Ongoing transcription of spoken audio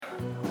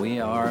We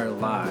are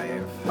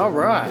live. All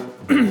right.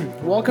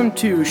 Welcome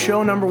to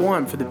show number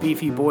 1 for the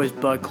Beefy Bois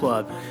Bud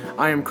Club.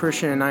 I am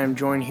Christian, and I am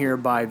joined here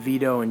by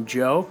Vito and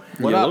Joe.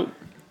 What up?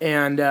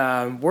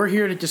 And we're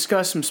here to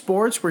discuss some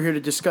sports. We're here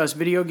to discuss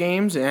video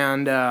games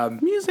and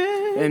Music.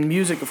 and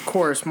music, of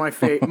course. My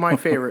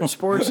favorite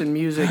sports and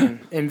music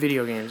and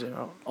video games.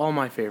 All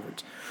my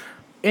favorites.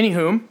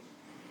 Anywho,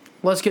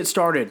 let's get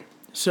started.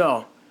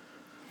 So,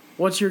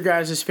 what's your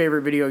guys'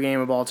 favorite video game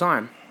of all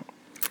time?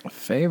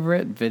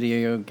 Favorite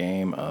video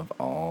game of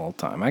all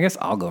time. I guess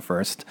I'll go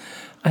first.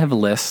 I have a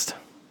list.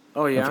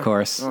 Oh, yeah? Of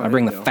course. Oh, I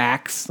bring the there you go.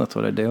 facts. That's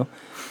what I do.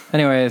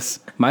 Anyways,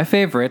 my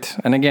favorite,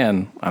 and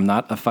again, I'm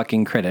not a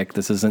fucking critic.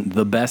 This isn't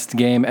the best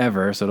game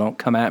ever, so don't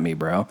come at me,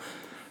 bro.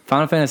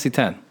 Final Fantasy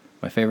X.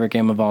 My favorite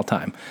game of all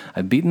time.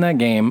 I've beaten that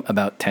game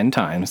about 10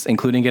 times,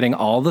 including getting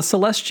all the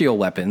celestial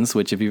weapons,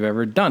 which if you've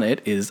ever done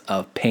it, is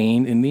a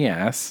pain in the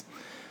ass.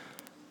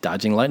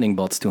 Dodging lightning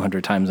bolts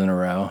 200 times in a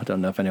row. I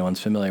don't know if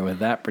anyone's familiar with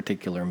that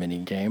particular mini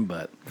game,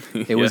 but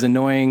it was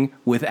annoying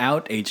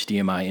without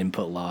HDMI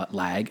input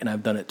lag, and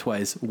I've done it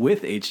twice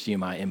with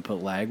HDMI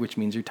input lag, which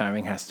means your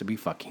timing has to be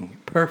fucking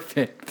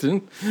perfect.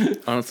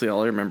 Honestly,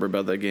 all I remember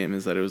about that game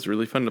is that it was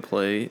really fun to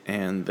play,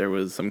 and there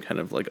was some kind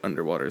of like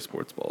underwater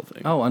sports ball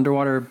thing. Oh,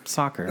 underwater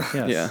soccer.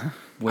 Yes.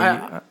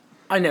 Yeah.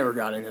 I never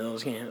got into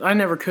those games. I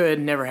never could,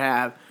 never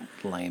have.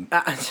 Lame.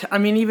 I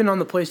mean, even on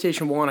the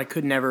PlayStation 1, I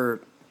could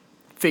never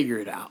figure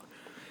it out.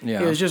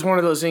 Yeah. It was just one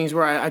of those things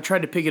where I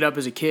tried to pick it up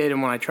as a kid,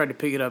 and when I tried to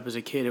pick it up as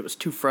a kid, it was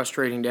too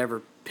frustrating to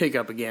ever pick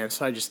up again.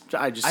 So I just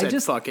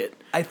said, fuck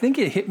it. I think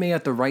it hit me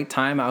at the right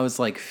time. I was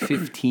like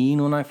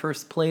 15 when I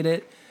first played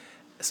it.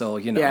 So,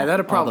 you know, Yeah,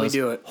 that'd all probably those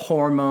do it.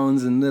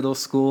 Hormones in middle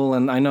school,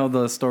 and I know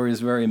the story is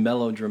very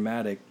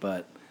melodramatic,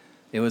 but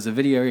it was a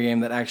video game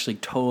that actually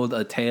told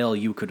a tale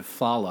you could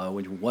follow,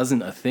 which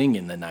wasn't a thing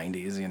in the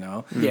 90s, you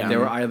know? Yeah. They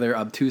were either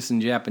obtuse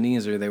and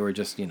Japanese, or they were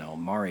just, you know,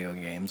 Mario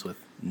games with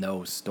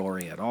no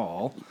story at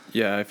all.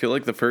 Yeah, I feel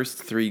like the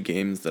first 3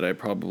 games that I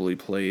probably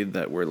played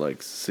that were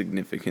like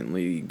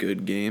significantly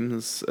good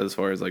games as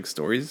far as like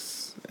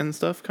stories and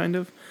stuff kind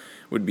of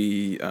would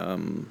be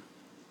Final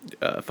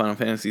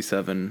Fantasy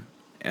VII,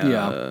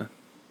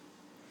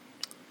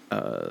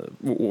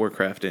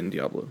 Warcraft, and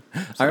Diablo.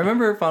 I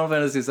remember Final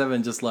Fantasy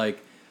VII just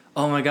like,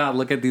 oh my god,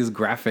 look at these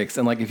graphics.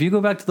 And like, if you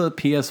go back to the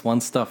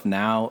PS1 stuff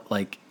now,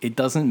 like, it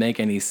doesn't make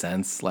any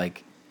sense.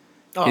 Like,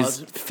 his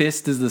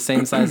fist is the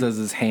same size as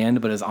his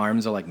hand, but his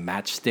arms are like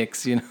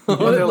matchsticks, you know?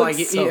 Well, they're It like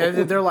looks so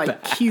they're like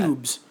bad.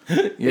 cubes.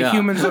 Yeah. The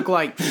humans look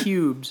like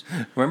cubes.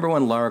 Remember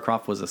when Lara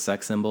Croft was a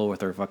sex symbol with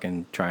her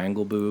fucking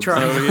triangle boobs?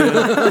 That's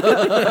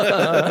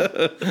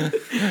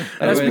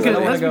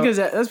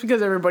Anyways,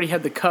 because everybody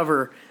had the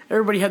cover.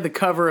 Everybody had the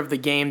cover of the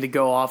game to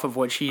go off of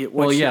what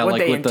like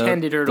they with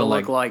intended her to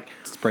look like.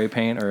 Spray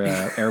paint or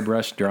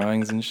airbrush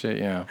drawings and shit,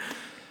 yeah.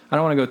 I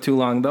don't want to go too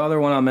long. The other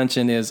one I'll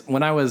mention is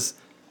when I was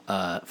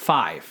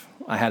 5,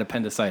 I had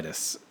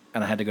appendicitis,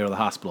 and I had to go to the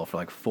hospital for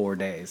like 4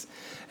 days.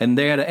 And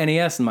they had an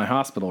NES in my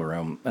hospital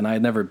room, and I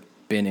had never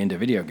been into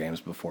video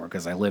games before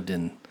because I lived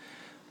in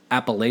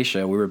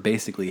Appalachia. We were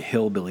basically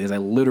hillbillies. I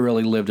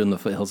literally lived in the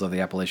foothills of the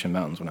Appalachian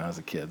Mountains when I was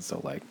a kid,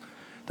 so like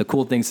the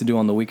cool things to do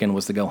on the weekend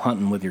was to go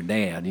hunting with your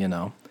dad, you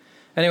know.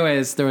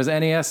 Anyways, there was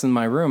NES in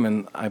my room,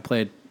 and I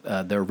played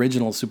the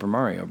original Super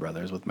Mario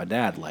Brothers with my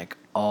dad like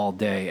all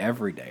day,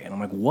 every day. And I'm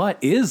like, what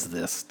is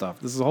this stuff?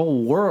 This is a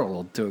whole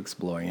world to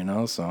explore, you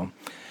know? So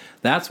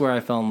that's where I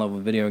fell in love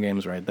with video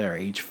games right there,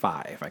 age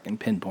 5. I can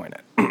pinpoint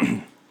it.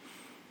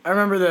 I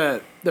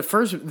remember the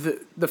first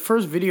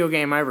video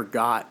game I ever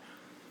got.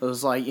 It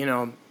was like, you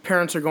know,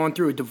 parents are going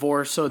through a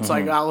divorce, so it's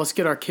like, let's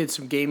get our kids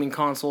some gaming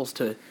consoles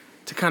to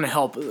kind of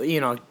help, you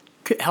know,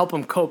 help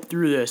them cope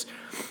through this.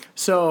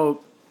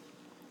 So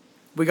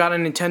we got a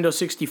Nintendo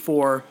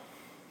 64,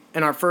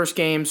 and our first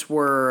games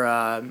were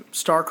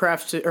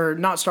StarCraft, or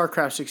not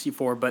StarCraft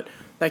 64, but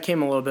that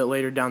came a little bit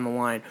later down the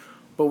line.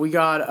 But we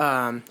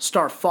got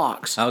Star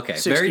Fox. Okay,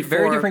 64,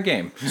 very different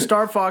game.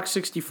 Star Fox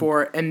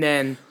 64, and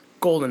then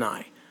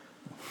GoldenEye.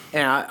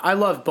 And I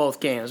love both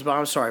games, but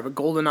I'm sorry, but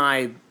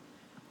GoldenEye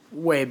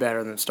way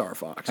better than Star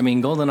Fox. I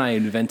mean, GoldenEye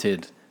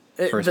invented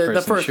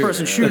the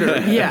first-person shooter.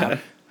 Yeah.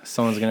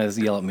 Someone's going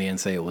to yell at me and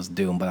say it was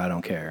Doom, but I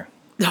don't care.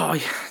 Oh,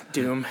 yeah,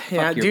 Doom.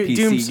 Yeah, Fuck your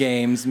PC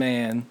games,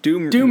 man.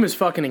 Doom is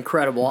fucking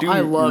incredible. I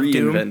love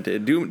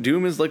reinvented.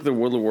 Doom is like the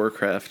World of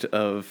Warcraft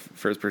of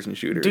first-person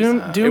shooters.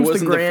 Doom's it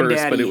wasn't the the first,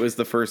 granddaddy. but it was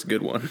the first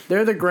good one.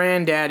 They're the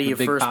granddaddy of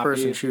big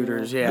first-person poppy,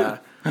 shooters, yeah.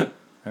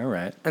 All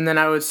right. And then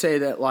I would say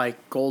that,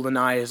 like,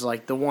 GoldenEye is,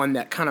 like, the one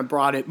that kind of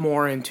brought it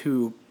more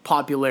into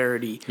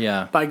popularity.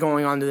 Yeah. By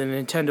going on to the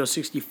Nintendo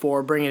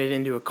 64, bringing it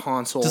into a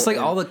console. Just like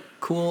all the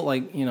cool,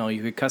 like, you know,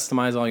 you could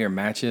customize all your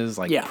matches,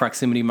 like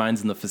proximity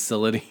mines in the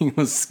facility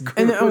was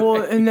great.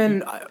 And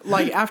then,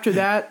 like, after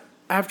that,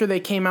 after they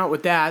came out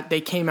with that, they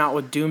came out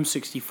with Doom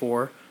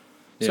 64.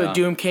 So Yeah.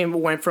 Doom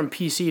went from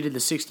PC to the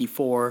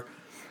 64,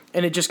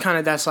 and it just kind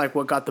of, that's like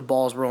what got the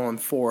balls rolling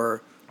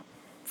for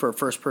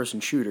first-person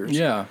shooters.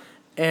 Yeah.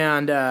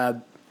 And,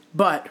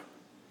 but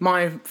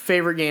my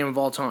favorite game of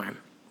all time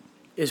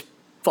is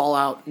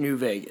Fallout New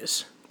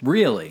Vegas.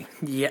 Really?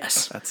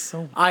 Yes. That's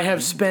so... I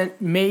have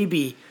spent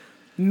maybe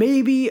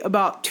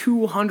about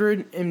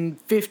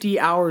 250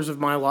 hours of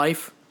my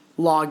life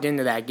logged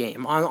into that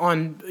game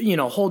on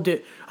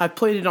I've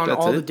played it on That's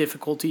all it? the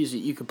difficulties that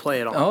you could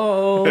play it on.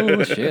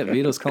 Oh, shit.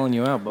 Vito's calling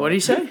you out, boy. What did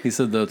he say? He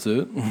said that's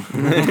it.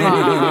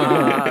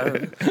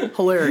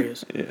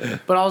 Hilarious. Yeah.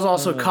 But I was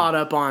also caught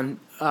up on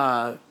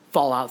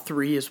Fallout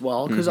 3 as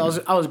well because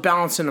I was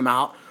balancing them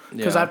out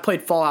because Yeah. I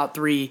played Fallout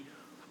 3.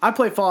 I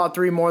played Fallout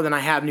 3 more than I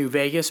have New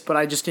Vegas, but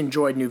I just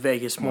enjoyed New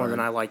Vegas more than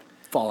I liked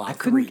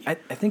Fallout 3. I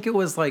think it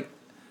was like...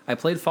 I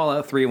played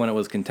Fallout 3 when it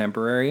was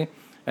contemporary,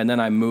 and then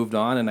I moved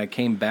on, and I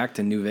came back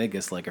to New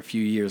Vegas like a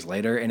few years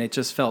later, and it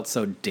just felt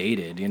so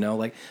dated, you know?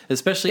 Like,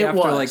 especially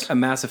after like a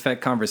Mass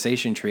Effect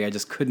conversation tree, I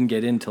just couldn't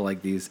get into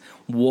like these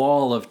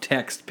wall of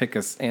text pick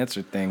a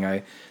answer thing.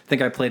 I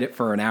think I played it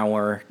for an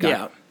hour.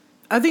 Yeah.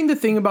 I think the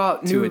thing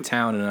about to a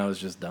town, and I was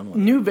just done with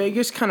it. New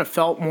Vegas kind of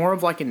felt more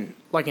of like an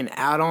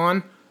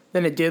add-on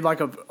than it did like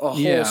a whole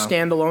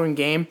standalone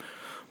game.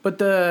 But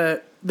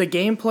the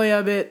gameplay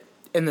of it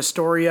and the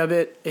story of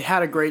it, it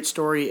had a great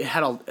story. It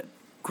had a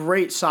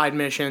great side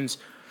missions.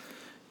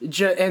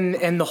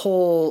 And the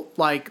whole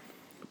like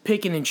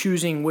picking and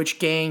choosing which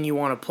gang you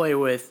want to play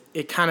with,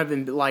 it kind of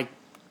like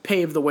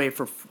paved the way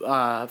for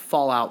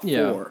Fallout 4.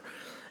 Yeah.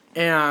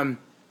 And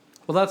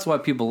well, that's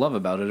what people love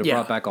about it. It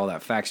brought back all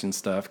that faction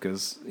stuff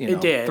because it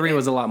did. 3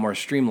 was a lot more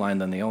streamlined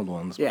than the old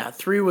ones. Yeah,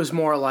 3 was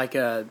more like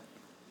a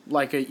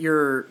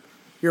you're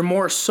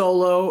more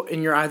solo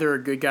and you're either a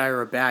good guy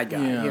or a bad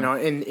guy. Yeah. You know,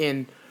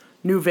 in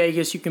New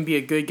Vegas, you can be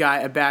a good guy,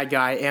 a bad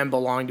guy, and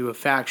belong to a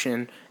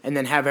faction, and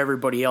then have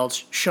everybody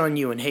else shun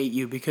you and hate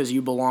you because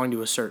you belong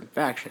to a certain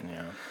faction.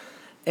 Yeah.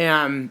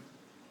 And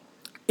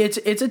it's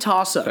a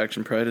toss up.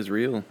 Faction pride is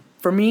real.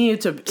 For me,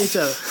 it's a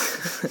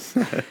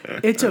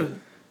it's a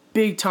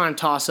big time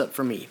toss up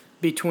for me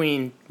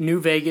between New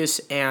Vegas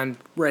and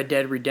Red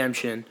Dead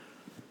Redemption.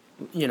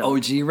 You know,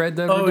 OG Red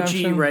Dead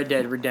Redemption? OG Red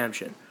Dead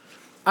Redemption.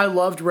 I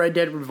loved Red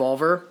Dead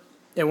Revolver.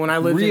 And when I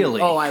lived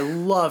I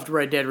loved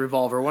Red Dead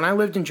Revolver. When I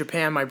lived in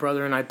Japan, my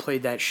brother and I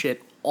played that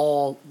shit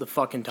all the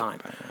fucking time.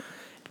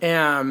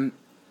 And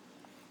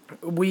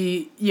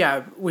we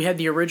had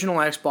the original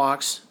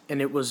Xbox,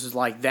 and it was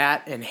like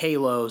that and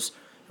Halos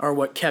are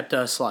what kept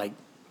us like,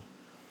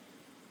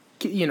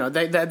 you know,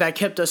 that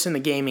kept us in the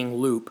gaming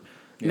loop.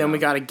 And then we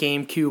got a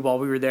GameCube while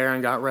we were there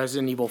and got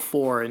Resident Evil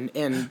 4.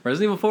 And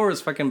Resident Evil 4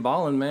 was fucking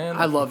balling, man.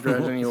 I loved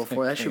Resident Evil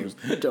 4. That shit was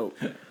dope.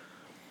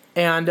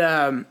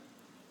 And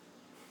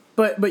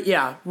but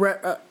yeah,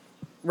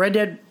 Red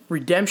Dead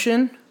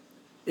Redemption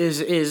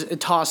is a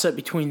toss up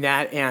between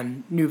that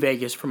and New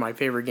Vegas for my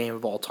favorite game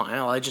of all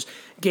time. I just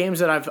games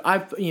that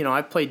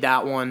I've played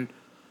that one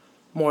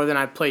more than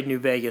I've played New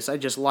Vegas. I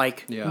just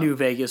like New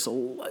Vegas.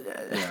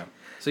 Yeah.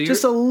 So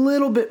just a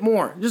little bit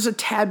more, just a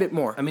tad bit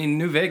more. I mean,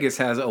 New Vegas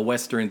has a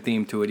Western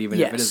theme to it, even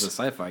if it is a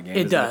sci-fi game.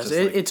 It does.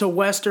 It's a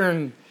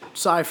Western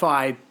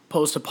sci-fi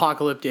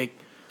post-apocalyptic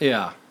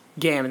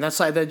game, and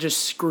that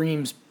just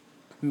screams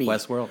me.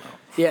 Westworld.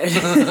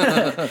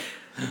 Yeah.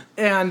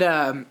 And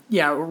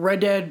Red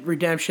Dead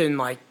Redemption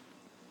like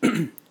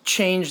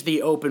changed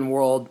the open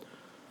world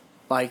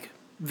like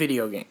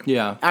video game.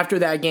 Yeah. After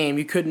that game,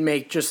 you couldn't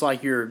make just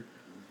like you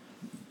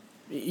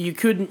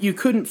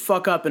couldn't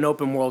fuck up an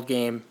open world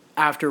game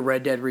after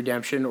Red Dead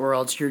Redemption, or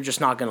else you're just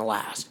not going to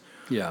last.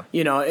 Yeah.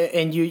 You know,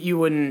 and you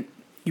wouldn't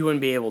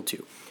be able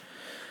to.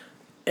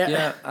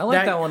 Yeah, I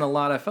like that one a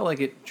lot. I felt like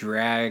it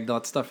dragged.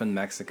 That stuff in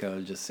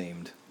Mexico just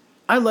seemed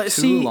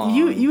too long.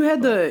 You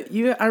had but...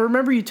 I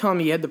remember you telling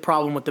me you had the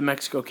problem with the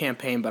Mexico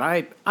campaign, but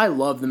I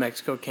love the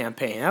Mexico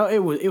campaign.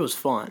 It was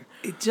fun.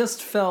 It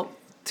just felt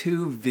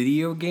too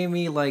video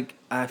gamey. Like,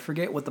 I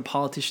forget what the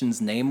politician's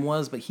name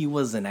was, but he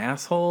was an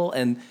asshole,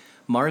 and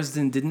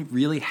Marsden didn't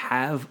really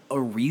have a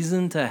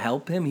reason to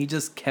help him. He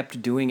just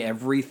kept doing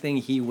everything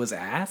he was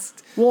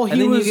asked. Well,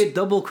 you get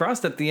double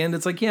crossed at the end.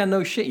 It's like, yeah,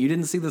 no shit. You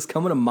didn't see this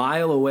coming a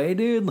mile away,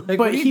 dude. Like,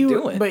 what are you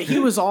doing? But he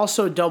was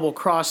also double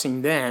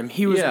crossing them.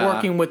 He was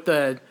working with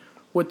the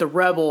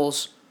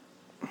rebels,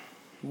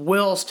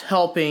 whilst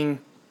helping.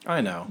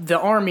 I know the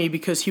army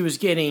because he was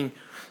getting.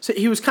 So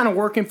he was kind of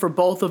working for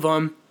both of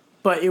them,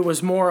 but it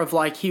was more of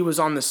like he was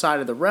on the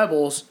side of the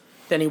rebels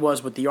than he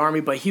was with the army,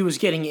 but he was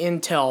getting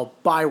intel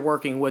by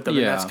working with them,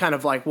 and that's kind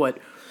of like what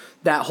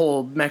that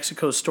whole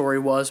Mexico story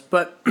was.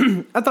 But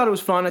I thought it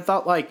was fun. I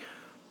thought like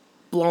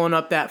blowing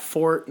up that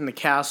fort and the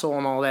castle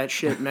and all that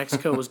shit in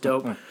Mexico was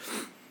dope. I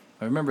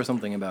remember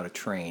something about a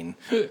train.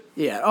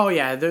 Yeah. Oh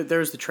yeah.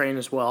 There's the train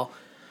as well.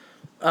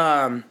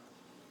 Vito,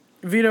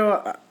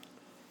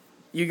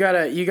 you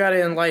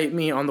gotta enlighten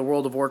me on the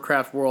World of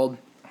Warcraft world.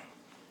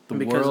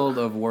 The World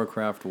of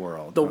Warcraft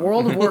world. The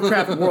World of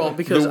Warcraft world,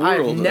 because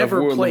I've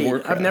never played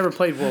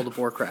World of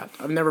Warcraft.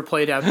 I've never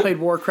played it. I've played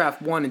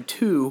Warcraft 1 and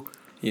 2.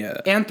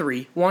 Yeah. And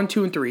 3. 1,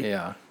 2, and 3.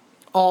 Yeah.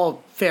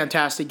 All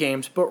fantastic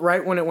games. But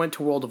right when it went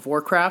to World of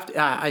Warcraft,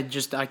 I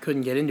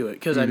couldn't get into it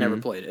because I never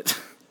played it.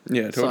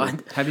 Yeah, totally.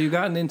 Have you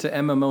gotten into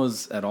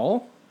MMOs at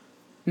all?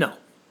 No.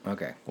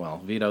 Okay,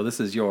 well, Vito, this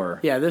is your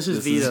This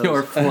is Vito's.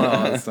 your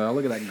flow. So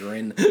look at that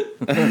grin.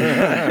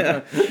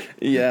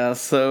 Yeah,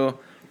 so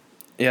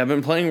I've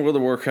been playing World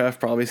of Warcraft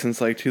probably since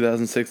like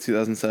 2006,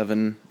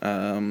 2007.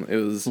 It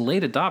was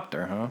Late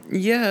adopter, huh?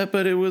 yeah,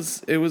 but it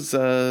was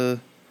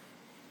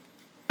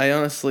I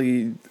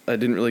honestly I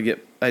didn't really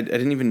get I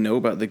didn't even know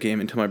about the game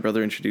until my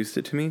brother introduced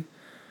it to me.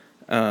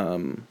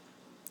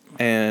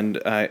 And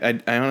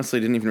I honestly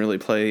didn't even really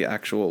play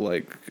actual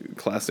like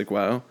classic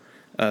WoW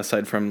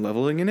aside from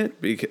leveling in it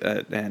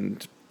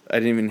and I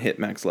didn't even hit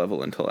max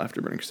level until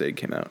after Burning Crusade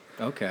came out.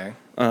 Okay.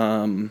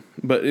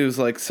 But it was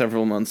like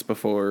several months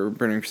before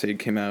Burning Crusade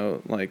came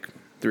out, like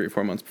 3 or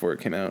 4 months before it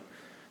came out,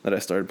 that I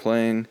started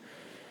playing.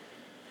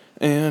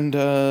 And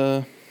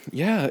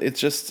it's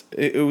just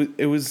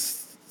it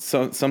was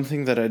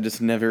something that I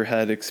just never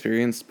had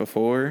experienced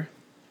before.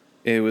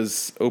 It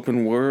was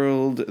open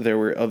world. There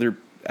were other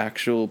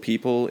actual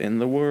people in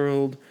the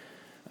world.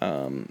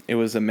 It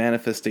was a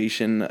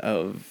manifestation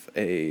of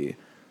a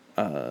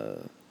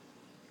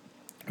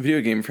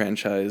video game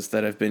franchise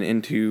that I've been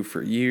into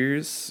for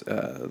years.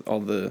 All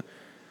the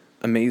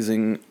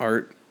amazing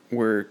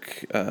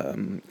artwork,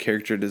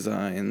 character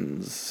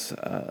designs,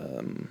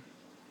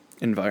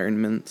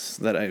 environments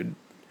that I'd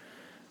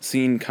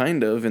seen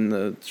kind of in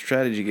the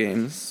strategy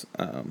games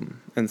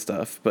and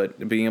stuff,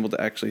 but being able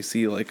to actually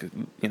see like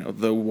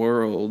the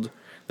world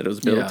that it was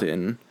built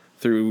in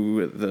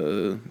through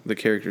the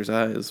character's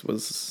eyes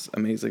was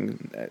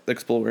amazing.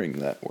 Exploring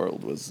that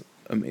world was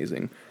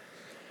amazing.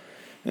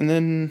 And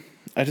then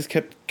I just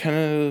kept kind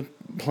of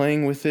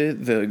playing with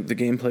it. The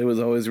gameplay was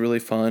always really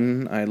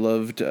fun. I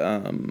loved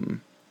I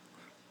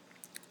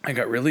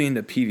got really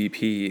into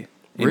PvP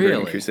in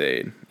Burning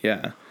Crusade.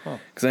 Yeah.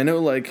 Because I know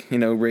like,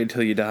 Raid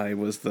Till You Die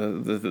was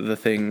the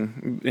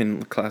thing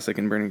in Classic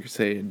and Burning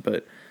Crusade,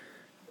 but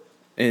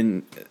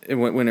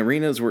when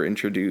arenas were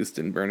introduced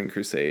in Burning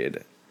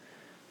Crusade,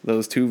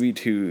 those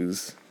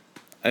 2v2s,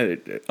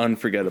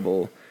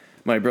 unforgettable.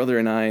 My brother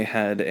and I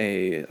had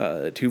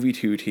a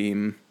 2v2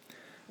 team.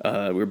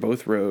 We were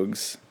both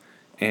rogues,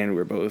 and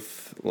we're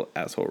both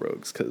asshole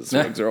rogues, because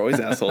rogues are always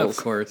assholes.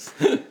 Of course.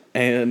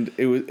 And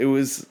it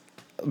was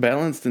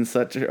balanced in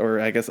such, or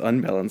I guess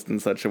unbalanced in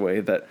such a way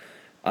that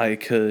I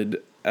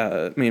could,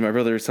 me and my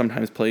brother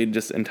sometimes played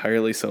just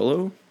entirely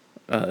solo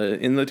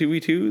in the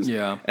 2v2s.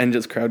 Yeah. And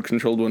just crowd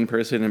controlled one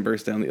person and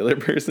burst down the other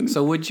person.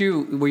 So were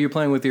you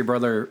playing with your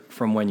brother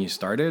from when you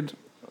started?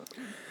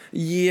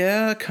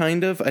 Yeah,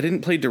 kind of. I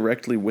didn't play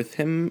directly with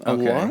him a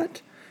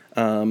lot.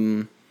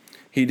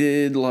 He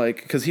did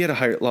because he had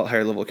a lot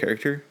higher level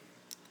character.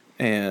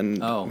 And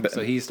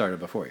so he started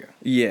before you.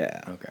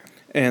 Yeah. Okay.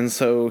 And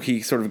so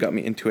he sort of got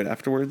me into it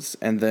afterwards.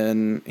 And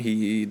then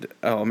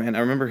I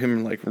remember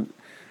him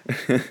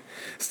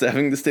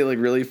having to stay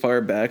really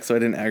far back so I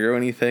didn't aggro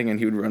anything, and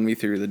he would run me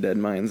through the dead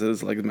mines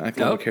as a max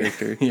level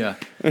character. Yeah.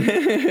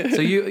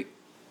 So you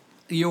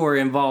were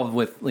involved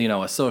with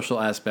a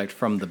social aspect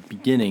from the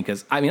beginning,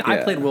 because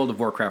I played World of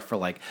Warcraft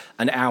for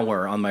an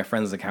hour on my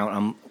friend's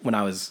account when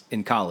I was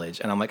in college,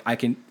 and I'm like, I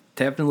can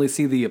definitely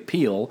see the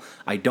appeal.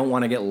 I don't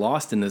want to get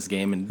lost in this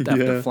game and have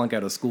to flunk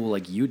out of school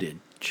like you did,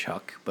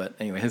 Chuck. But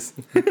anyways,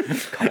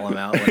 call him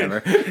out,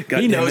 whatever.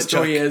 He knows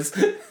who he is.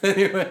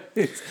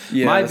 Anyways,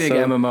 my big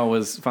MMO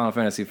was Final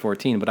Fantasy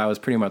 14, but I was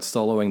pretty much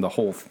soloing the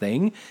whole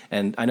thing.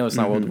 And I know it's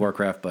not World of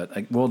Warcraft,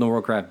 but World of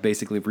Warcraft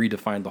basically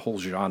redefined the whole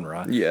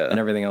genre. Yeah. And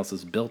everything else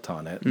is built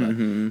on it. But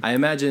I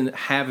imagine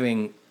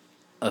having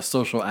a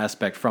social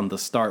aspect from the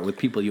start with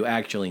people you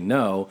actually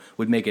know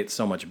would make it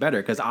so much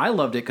better. Because I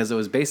loved it because it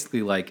was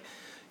basically like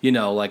an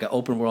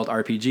open world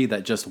RPG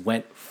that just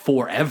went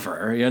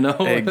forever,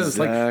 Exactly. It's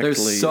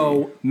there's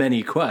so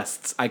many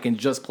quests. I can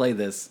just play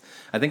this.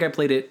 I think I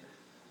played it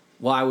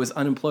while I was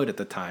unemployed at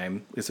the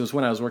time. This was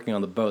when I was working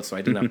on the boat, so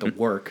I didn't have to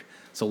work.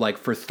 So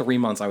for 3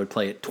 months, I would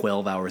play it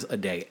 12 hours a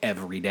day,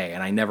 every day,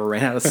 and I never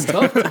ran out of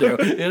stuff to do,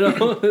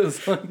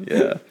 It's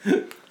Yeah.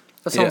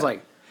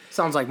 That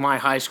sounds like my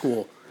high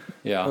school.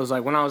 Yeah. It was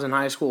when I was in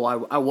high school,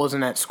 I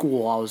wasn't at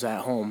school, I was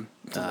at home.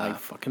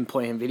 Fucking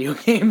playing video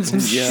games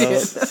and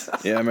shit.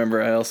 Yeah, I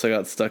remember I also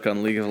got stuck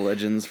on League of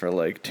Legends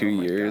for 2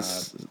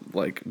 years,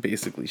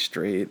 basically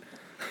straight.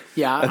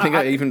 Yeah, I think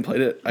I even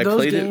played it. I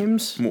played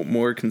games, it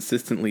more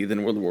consistently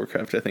than World of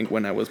Warcraft, I think,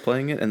 when I was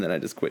playing it, and then I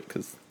just quit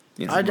because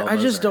I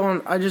just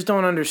don't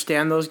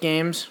understand those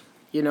games.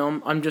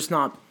 I'm just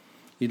not.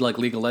 You'd like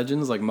League of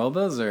Legends, like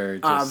MOBAs, or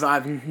just...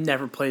 I've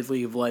never played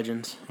League of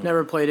Legends.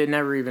 Never played it.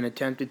 Never even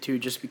attempted to.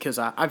 Just because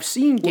I've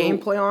seen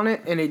gameplay on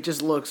it, and it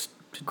just looks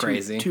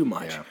crazy, too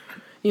much.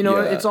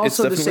 Yeah. It's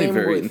also the same.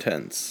 Very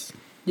intense.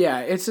 Yeah,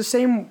 it's the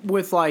same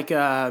with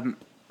Overwatch.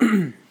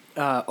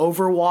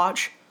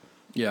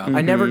 Yeah,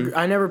 I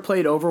never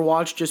played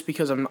Overwatch just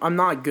because I'm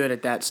not good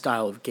at that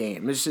style of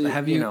game.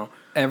 Have you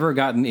ever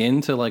gotten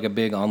into a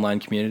big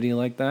online community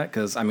like that?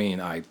 Because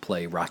I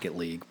play Rocket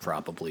League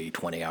probably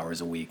 20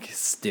 hours a week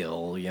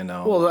still.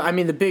 Well,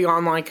 the big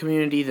online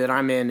community that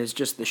I'm in is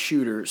just the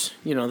shooters.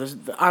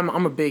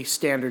 I'm a big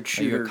standard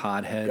shooter. Are you a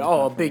COD head?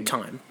 Oh, big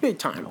time.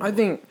 Oh. I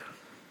think.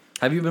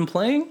 Have you been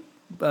playing?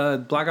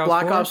 Black Ops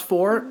Black 4? Ops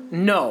 4?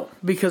 No,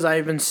 because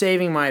I've been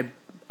saving my...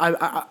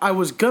 I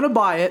was going to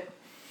buy it,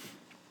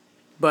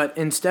 but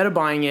instead of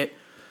buying it,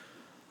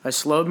 I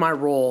slowed my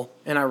roll,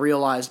 and I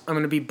realized I'm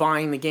going to be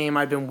buying the game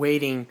I've been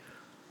waiting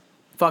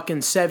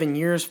fucking 7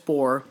 years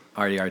for.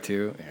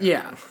 RDR2?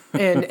 Yeah.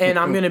 And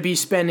I'm going to be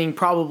spending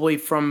probably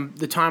from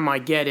the time I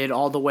get it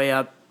all the way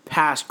up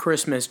past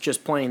Christmas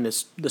just playing the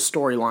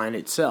storyline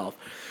itself.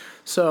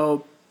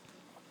 So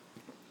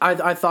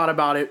I thought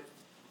about it,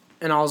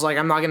 and I was like,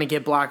 I'm not going to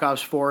get Black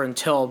Ops 4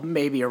 until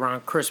maybe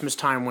around Christmas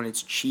time when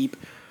it's cheap.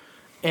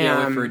 And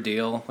Yeah, like for a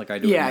deal, like I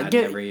do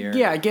every year.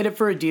 Yeah, get it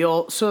for a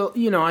deal. So,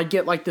 I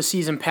get like the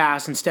season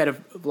pass instead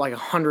of like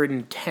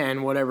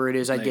 110, whatever it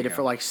is, I get it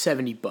for like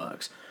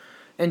 $70.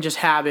 And just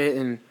have it,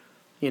 and,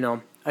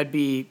 I'd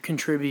be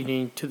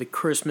contributing to the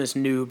Christmas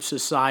noob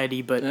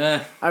society, but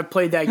I've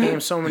played that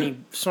game so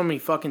many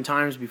fucking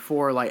times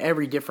before, like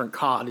every different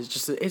COD.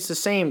 It's the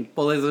same.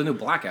 Well, there's a new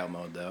Blackout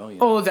mode,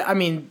 though.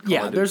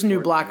 There's a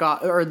new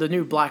Blackout, or the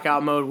new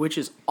Blackout mode, which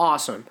is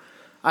awesome.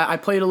 I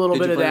played a little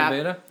bit of that. Did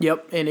you play the beta?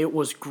 Yep, and it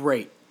was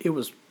great.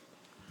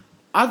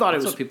 I thought That's it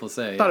was. what people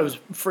say. I thought it was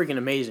freaking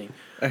amazing.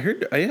 I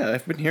heard,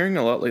 I've been hearing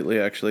a lot lately,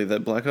 actually,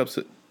 that Black Ops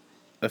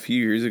a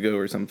few years ago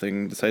or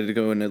something decided to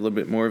go in a little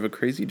bit more of a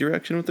crazy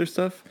direction with their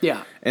stuff.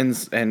 Yeah. And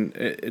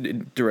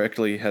it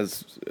directly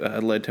has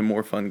led to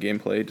more fun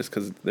gameplay just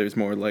because there's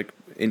more, like,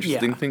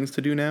 interesting things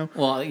to do now.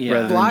 Well, yeah.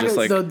 Rather than just,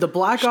 like, the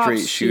Black Ops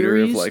straight shooter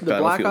series, of, like, the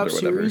Black Battlefield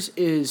Ops or whatever. series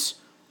is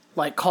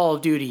like Call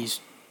of Duty's.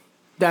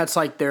 That's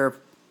like their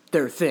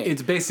thing.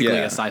 It's basically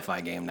Yeah. a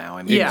sci-fi game now.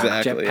 I mean, Yeah.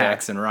 Exactly,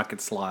 jetpacks and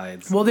rocket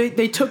slides. Well,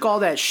 they took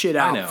all that shit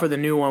know. out for the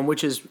new one,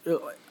 which is,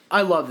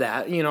 I love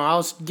that. I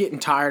was getting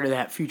tired of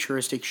that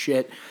futuristic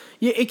shit.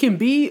 Yeah, it can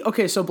be,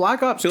 okay, so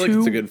Black Ops 2... I feel like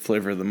it's a good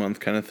flavor of the month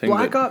kind of thing.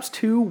 Black Ops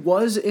 2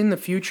 was in the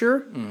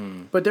future,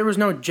 but there was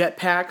no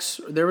jetpacks.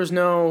 There was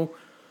no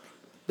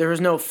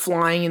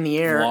flying in the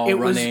air. Wall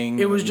running.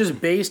 It was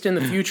just based in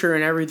the future,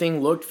 and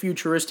everything looked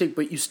futuristic,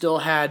 but you still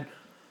had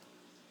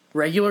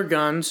regular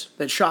guns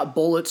that shot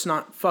bullets,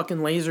 not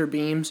fucking laser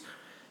beams.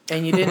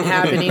 And you didn't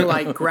have any,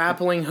 like,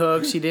 grappling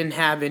hooks. You didn't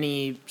have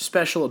any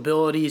special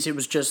abilities. It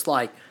was just,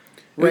 like,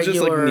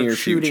 regular near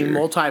shooting future.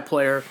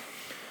 multiplayer.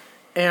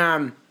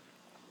 And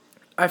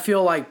I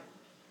feel like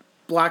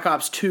Black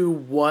Ops 2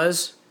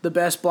 was the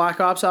best Black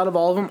Ops out of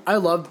all of them. I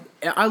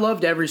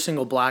loved every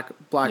single Black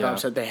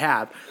Ops that they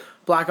have.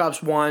 Black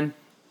Ops 1,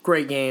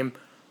 great game.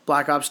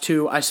 Black Ops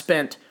 2, I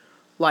spent,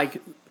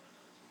 like,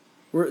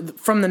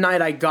 from the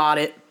night I got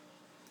it,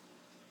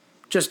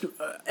 just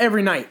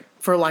every night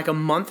for like a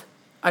month,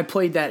 I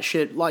played that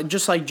shit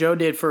just like Joe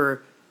did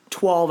for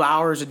 12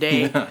 hours a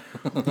day. Yeah.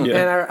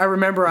 And I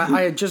remember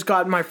I had just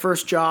gotten my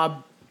first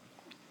job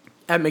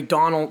at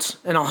McDonald's,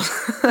 and I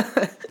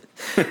was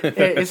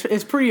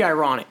it's pretty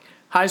ironic.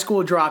 High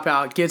school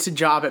dropout gets a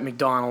job at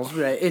McDonald's.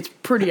 It's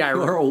pretty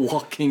ironic. You're a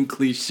walking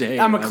cliche.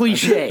 I'm a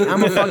cliche.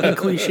 I'm a fucking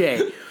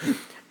cliche.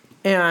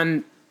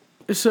 And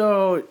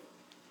so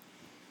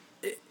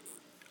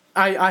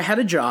I had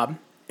a job,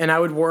 and I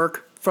would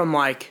work from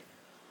like,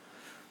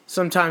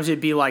 sometimes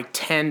it'd be like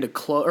 10 to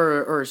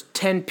or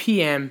 10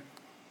 p.m.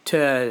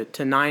 to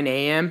 9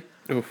 a.m.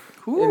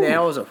 Oof. And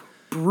that was a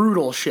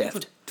brutal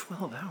shift.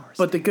 12 hours.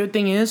 But the good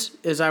thing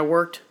is I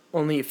worked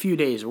only a few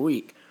days a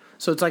week.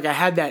 So it's like I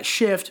had that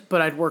shift,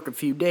 but I'd work a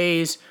few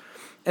days.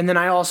 And then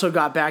I also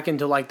got back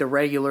into like the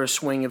regular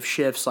swing of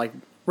shifts, like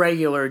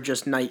regular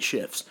just night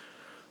shifts.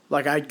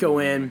 Like I'd go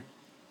in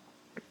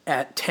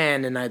at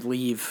 10 and I'd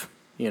leave,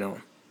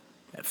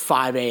 at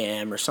 5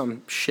 a.m. or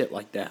some shit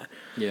like that.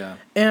 Yeah.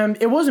 And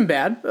it wasn't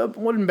bad. It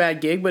wasn't a bad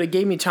gig, but it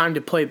gave me time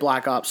to play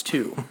Black Ops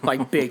 2,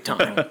 like big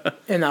time.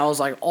 And that was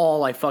like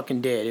all I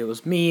fucking did. It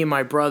was me and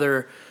my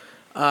brother,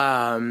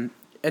 and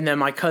then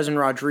my cousin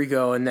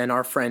Rodrigo, and then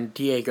our friend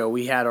Diego.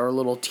 We had our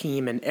little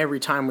team, and every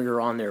time we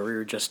were on there, we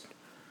were just...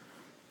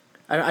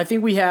 I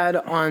think we had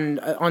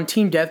on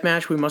Team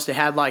Deathmatch, we must have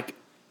had like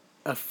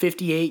a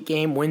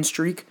 58-game win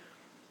streak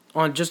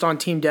on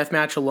Team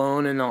Deathmatch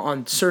alone, and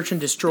on Search and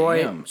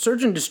Destroy. Damn.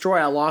 Search and Destroy,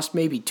 I lost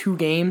maybe 2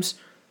 games,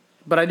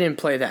 but I didn't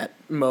play that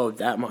mode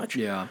that much.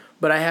 Yeah.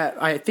 But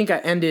I think I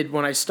ended,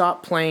 when I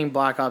stopped playing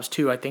Black Ops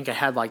 2, I think I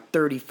had like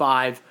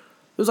 35. It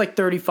was like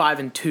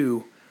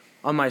 35-2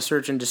 on my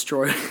Search and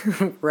Destroy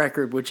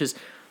record, which is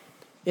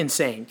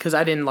insane, because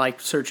I didn't like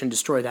Search and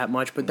Destroy that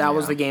much, but that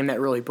was the game that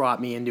really brought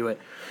me into it.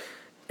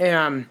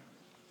 And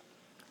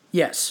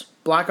yes,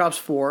 Black Ops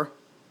 4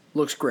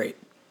 looks great.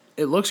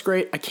 It looks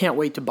great. I can't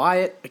wait to buy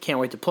it. I can't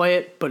wait to play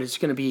it, but it's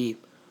going to be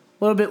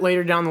a little bit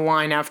later down the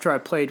line after I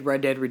played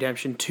Red Dead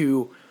Redemption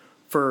 2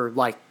 for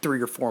like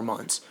 3 or 4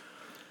 months.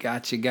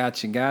 Gotcha.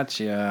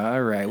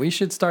 All right. We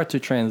should start to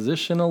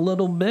transition a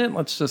little bit.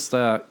 Let's just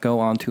go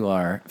on to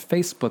our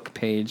Facebook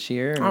page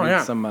here and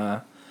read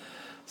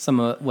some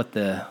of what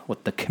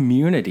the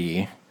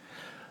community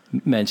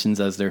mentions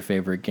as their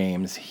favorite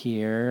games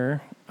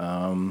here.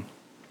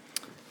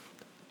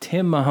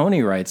 Tim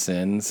Mahoney writes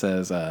in,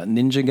 says,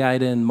 Ninja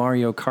Gaiden,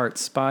 Mario Kart,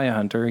 Spy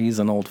Hunter. He's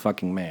an old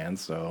fucking man,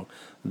 so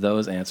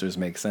those answers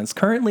make sense.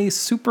 Currently,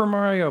 Super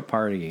Mario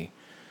Party.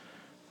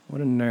 What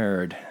a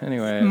nerd.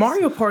 Anyway,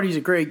 Mario Party's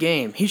a great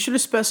game. He should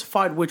have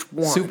specified which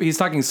one. He's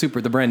talking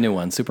the brand new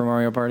one, Super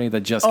Mario Party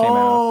that just came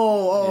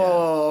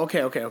out.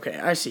 Okay.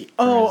 I see.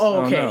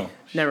 Okay. no.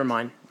 Never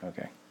mind.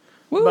 Okay.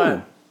 Woo.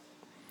 But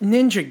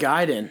Ninja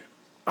Gaiden.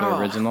 The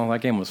original,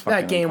 that game was fucking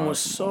That game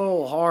was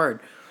impossible. so hard.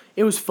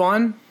 It was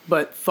fun,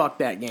 but fuck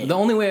that game. The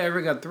only way I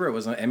ever got through it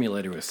was an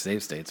emulator with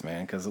save states,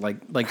 man. Because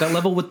like that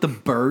level with the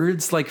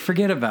birds, like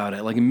forget about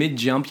it. Like mid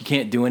jump, you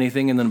can't do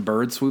anything, and then a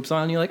bird swoops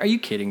on you. Like, are you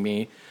kidding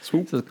me?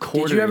 Swoop.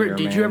 Did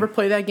you ever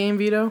play that game,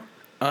 Vito?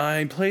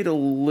 I played a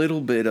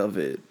little bit of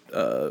it,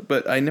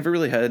 but I never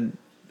really had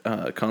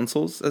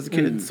consoles as a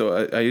kid,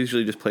 so I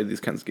usually just played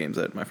these kinds of games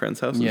at my friends'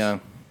 houses. Yeah.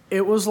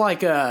 It was like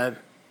the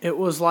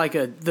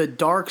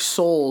Dark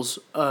Souls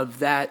of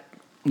that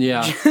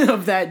Yeah.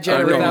 of that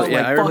generation.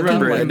 I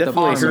remember. I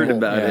definitely heard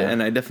about it, Yeah.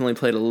 and I definitely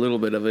played a little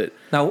bit of it.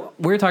 Now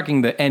we're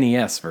talking the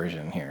NES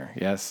version here.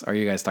 Yes. Are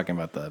you guys talking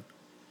about the?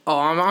 Oh,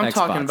 I'm Xbox?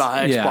 talking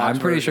about Xbox. Yeah, I'm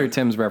pretty version. sure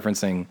Tim's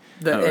referencing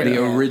The the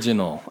NES.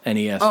 original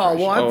NES. Oh,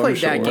 version. well, I played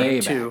sure. that Way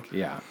game too. back,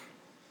 yeah.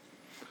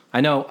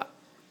 I know.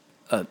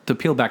 To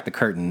peel back the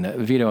curtain,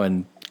 Vito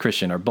and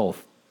Christian are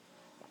both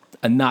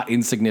a not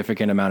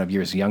insignificant amount of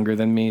years younger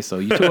than me, so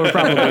you two are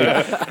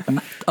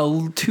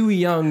probably too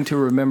young to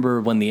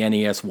remember when the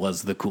NES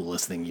was the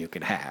coolest thing you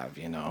could have,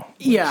 you know?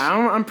 Yeah,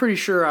 I'm pretty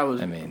sure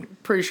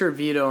pretty sure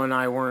Vito and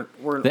I weren't.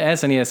 The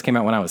SNES came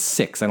out when I was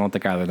 6. I don't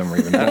think either of them were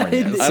even born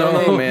yet. I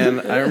don't know, man.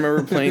 I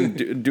remember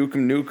playing Duke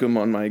 'em Nukem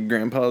on my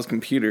grandpa's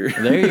computer.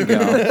 There you go.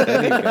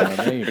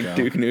 There you go.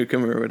 Duke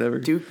Nukem or whatever.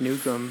 Duke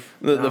Nukem.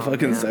 The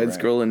fucking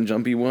side-scrolling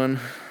jumpy one.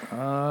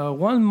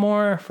 One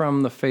more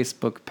from the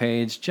Facebook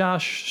page.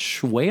 Josh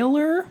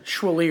Schwaler?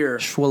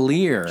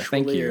 Schwalier,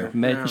 thank you. Schwalier,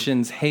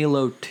 Mentions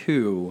Halo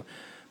 2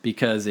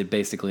 because it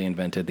basically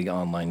invented the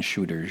online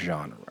shooter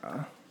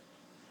genre.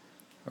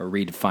 Or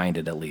redefined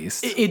it at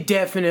least. It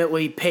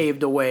definitely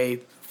paved the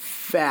way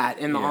fat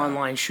in the Yeah.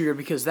 online shooter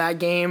because that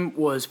game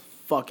was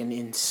fucking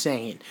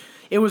insane.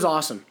 It was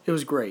awesome. It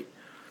was great.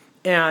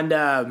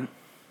 And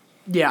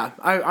yeah,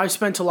 I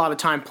spent a lot of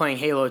time playing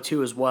Halo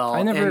 2 as well.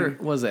 I never and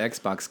was an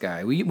Xbox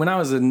guy. When I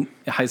was in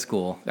high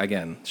school,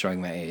 again,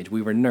 showing my age,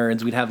 we were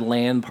nerds. We'd have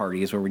LAN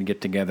parties where we'd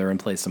get together and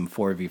play some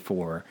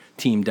 4v4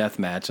 team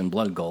deathmatch and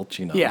Blood Gulch,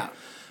 you know. Yeah.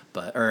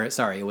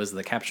 It was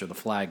the capture the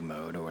flag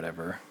mode or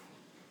whatever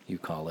you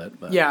call it.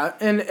 But Yeah,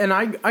 and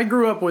I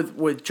grew up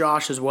with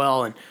Josh as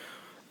well, and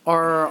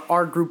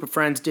our group of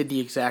friends did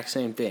the exact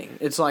same thing.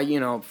 It's like, you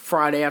know,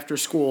 Friday after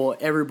school,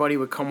 everybody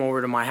would come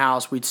over to my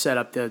house. We'd set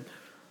up the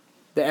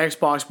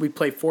Xbox. We'd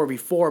play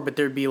 4v4, but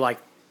there'd be like,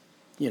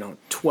 you know,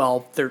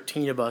 12,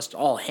 13 of us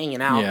all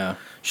hanging out,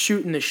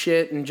 shooting the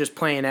shit and just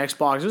playing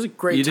Xbox. It was a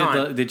great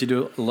time. Did you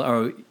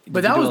do?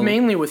 But that was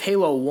mainly with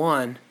Halo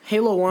 1.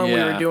 Halo 1, we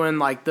Yeah. were doing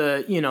like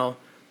the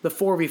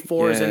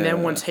 4v4s, and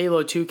then once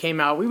Halo 2 came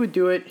out, we would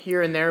do it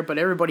here and there, but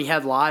everybody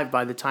had live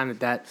by the time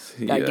that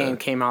game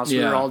came out, so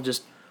we were all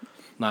just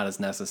not as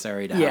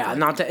necessary to have.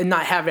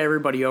 not have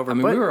everybody over. I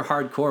mean, but we were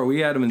hardcore.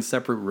 We had them in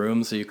separate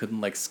rooms, so you couldn't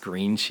like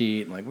screen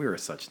sheet. And, like we were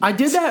such. I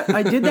did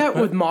that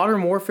with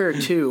Modern Warfare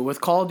 2, with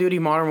Call of Duty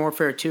Modern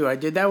Warfare 2. I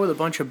did that with a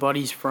bunch of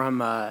buddies from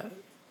my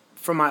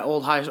from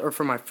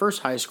my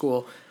first high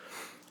school.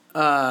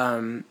 We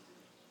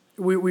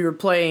were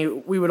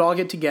playing. We would all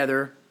get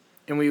together,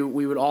 and we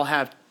would all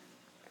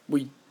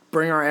we'd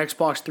bring our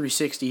Xbox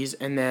 360s,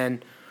 and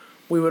then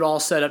we would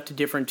all set up to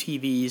different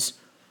TVs,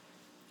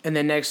 and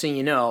then next thing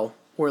you know,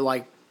 we're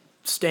like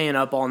staying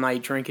up all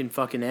night drinking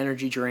fucking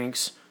energy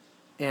drinks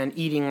and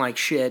eating like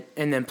shit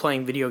and then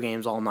playing video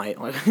games all night.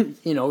 Like,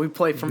 you know, we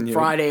played from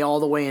Friday all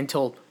the way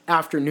until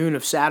afternoon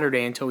of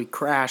Saturday until we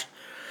crashed.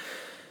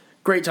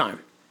 Great time.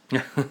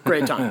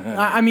 Great time.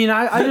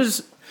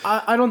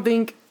 I don't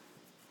think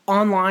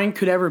online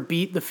could ever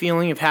beat the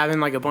feeling of having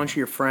like a bunch of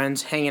your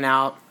friends hanging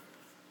out,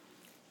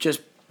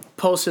 just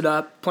posted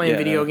up, playing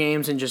video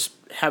games and just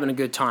having a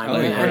good time.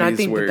 And I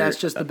think that's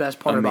just the best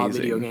part about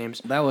video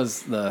games. That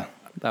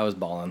was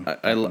ballin'.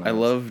 I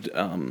loved.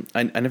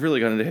 I never really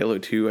got into Halo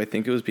 2. I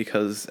think it was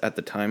because at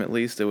the time, at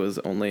least, it was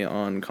only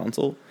on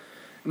console,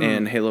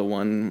 and Halo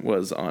 1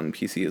 was on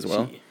PC as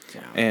well.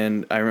 Yeah.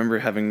 And I remember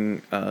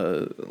having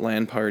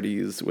LAN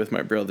parties with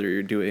my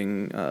brother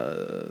doing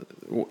the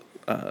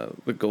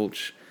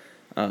Gulch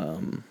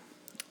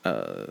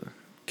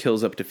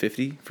kills up to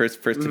 50,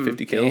 first to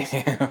 50 kills.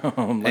 Like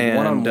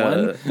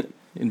one-on-one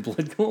in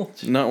Blood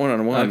Gulch? Not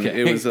one-on-one.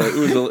 Okay. It was a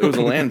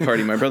LAN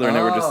party. My brother and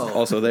I were just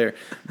also there.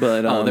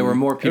 But there were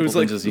more people it was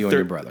than like just you and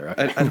your brother.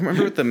 Okay. I don't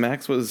remember what the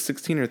max was,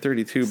 16 or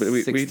 32, but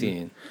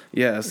 16.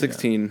 Yeah,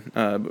 16.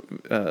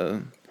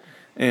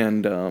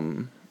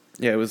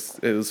 Yeah, it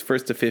was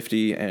first to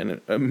 50,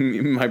 and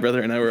my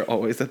brother and I were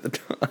always at the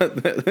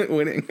top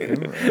winning.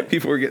 Right.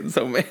 People were getting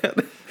so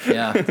mad.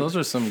 Yeah, those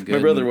are some good.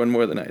 My brother won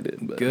more than I did.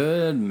 But.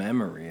 Good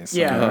memories.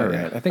 Yeah. All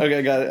right. I think. Okay,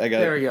 I got it.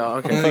 There we go.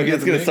 Okay.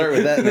 It's gonna start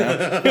with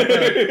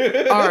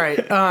that now. All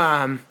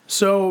right.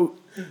 So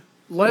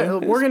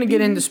we're gonna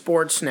get into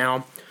sports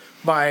now.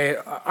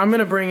 I'm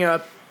gonna bring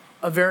up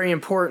a very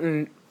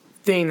important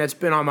thing that's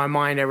been on my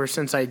mind ever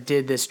since I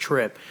did this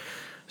trip.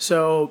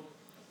 So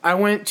I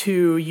went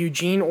to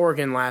Eugene,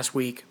 Oregon last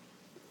week.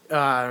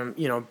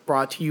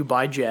 Brought to you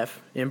by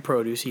Jeff in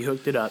Produce. He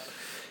hooked it up.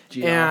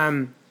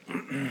 And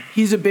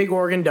he's a big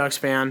Oregon Ducks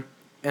fan,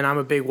 and I'm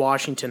a big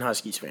Washington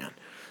Huskies fan.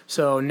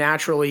 So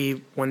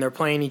naturally, when they're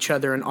playing each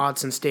other in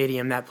Autzen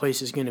Stadium, that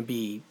place is going to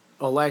be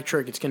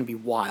electric. It's going to be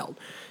wild.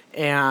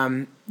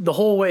 And the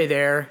whole way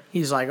there,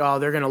 he's like, oh,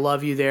 they're going to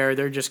love you there.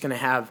 They're just going to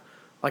have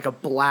like a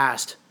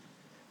blast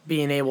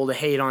being able to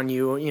hate on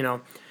you, you know.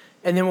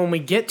 And then when we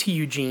get to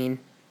Eugene,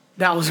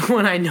 that was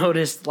when I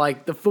noticed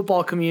like the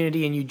football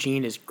community in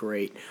Eugene is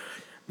great.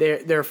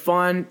 They're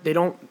fun. They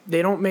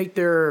don't make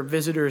their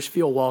visitors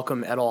feel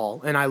welcome at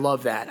all, and I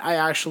love that. I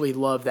actually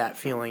love that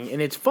feeling,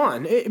 and it's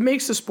fun. It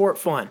makes the sport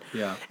fun.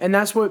 Yeah. And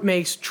that's what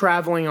makes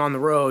traveling on the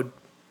road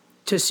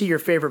to see your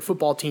favorite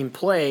football team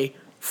play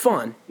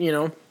fun, you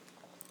know.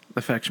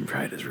 The faction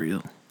pride is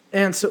real.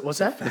 And so what's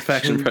that? The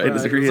faction pride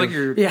is real. It's like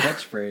your Yeah.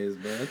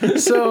 catchphrase,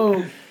 bud.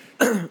 So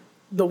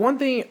the one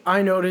thing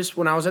I noticed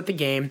when I was at the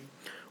game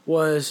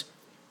was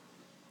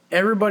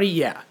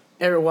everybody,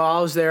 while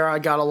I was there, I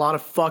got a lot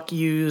of fuck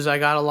yous. I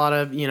got a lot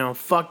of,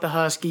 fuck the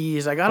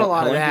Huskies. I got a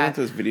lot of How long do you that. want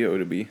this video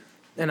to be?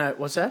 And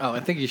what's that? Oh, I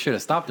think you should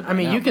have stopped it. I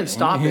mean, you can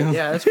stop it.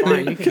 Yeah, that's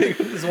fine. You can,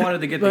 Just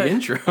wanted to get But- the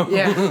intro.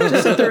 yeah,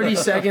 just a 30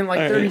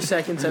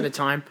 seconds at a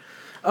time.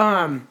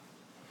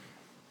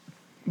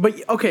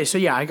 But okay, so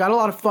yeah, I got a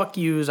lot of fuck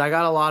yous. I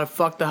got a lot of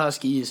fuck the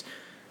Huskies,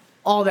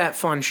 all that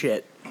fun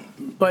shit.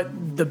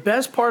 But the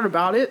best part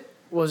about it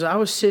was I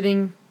was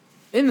sitting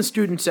in the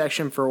student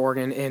section for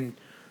Oregon in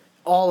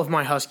all of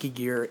my Husky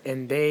gear,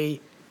 and they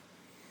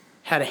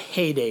had a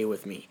heyday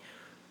with me.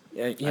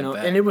 bet.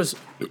 And it was,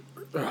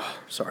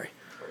 sorry,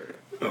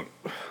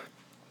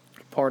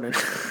 pardon.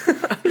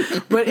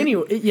 But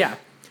anyway,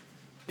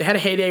 they had a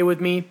heyday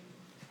with me.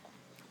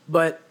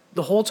 But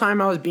the whole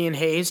time I was being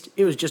hazed,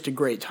 it was just a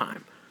great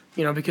time.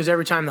 Because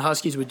every time the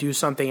Huskies would do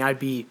something, I'd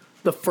be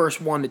the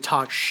first one to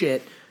talk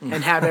shit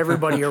and have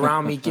everybody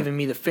around me giving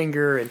me the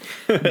finger. And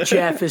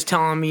Jeff is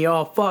telling me,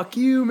 oh, fuck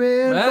you,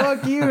 man,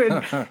 fuck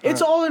you. And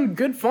it's all in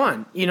good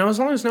fun. As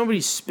long as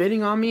nobody's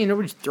spitting on me and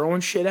nobody's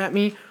throwing shit at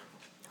me,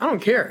 I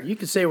don't care. You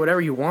can say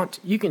whatever you want.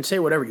 You can say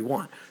whatever you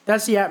want.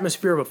 That's the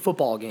atmosphere of a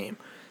football game.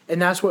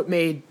 And that's what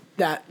made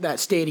that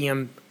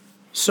stadium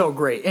so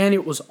great. And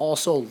it was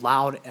also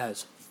loud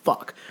as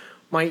fuck.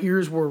 My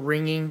ears were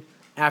ringing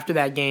after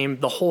that game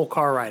the whole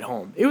car ride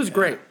home. It was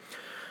great.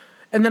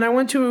 And then I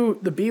went to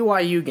the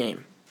BYU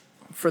game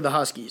for the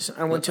Huskies.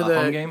 I went to the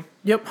home game?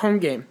 Yep, home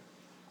game.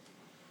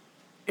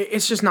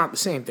 It's just not the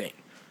same thing.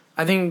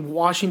 I think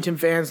Washington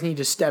fans need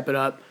to step it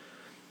up.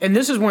 And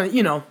this is when,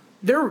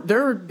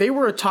 they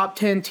were a top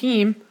 10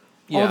 team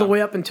all the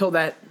way up until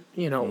that,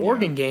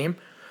 Oregon game.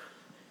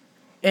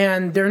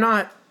 And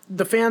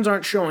the fans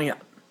aren't showing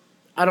up.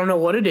 I don't know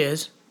what it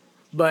is,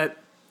 but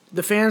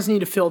the fans need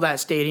to fill that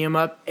stadium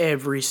up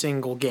every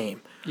single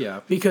game.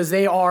 Yeah. Because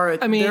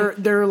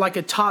they're like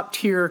a top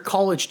tier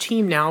college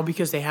team now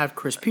because they have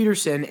Chris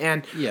Peterson,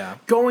 and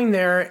going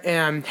there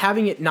and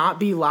having it not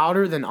be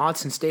louder than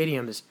Autzen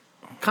Stadium is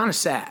kind of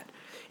sad.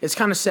 It's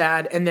kind of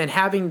sad, and then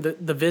having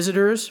the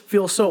visitors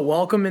feel so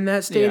welcome in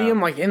that stadium,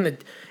 like in the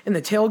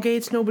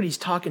tailgates, nobody's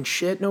talking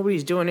shit,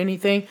 nobody's doing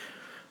anything.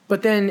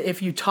 But then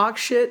if you talk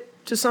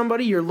shit to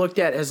somebody, you're looked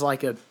at as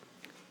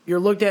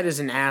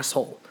an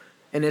asshole.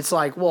 And it's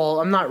like, well,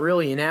 I'm not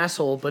really an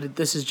asshole, but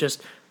this is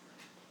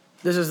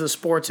the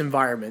sports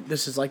environment.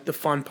 This is like the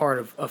fun part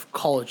of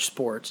college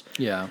sports.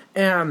 Yeah.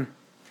 And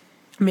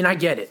I mean, I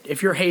get it.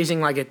 If you're hazing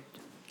like a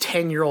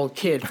 10-year-old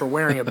kid for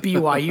wearing a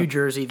BYU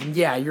jersey, then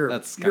you're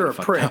a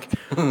prick.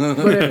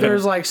 But if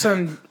there's like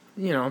some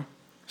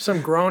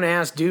grown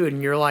ass dude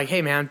and you're like,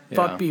 hey man,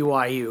 fuck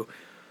BYU,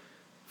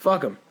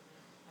 fuck him.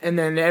 And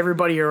then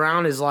everybody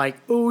around is like,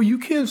 oh, you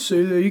can't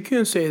say that, you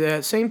can't say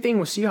that. Same thing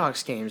with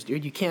Seahawks games,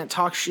 dude. You can't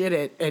talk shit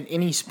at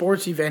any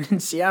sports event in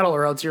Seattle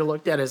or else you're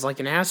looked at as like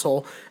an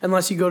asshole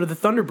unless you go to the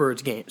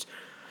Thunderbirds games.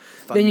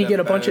 Then you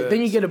get a bunch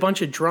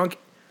of drunk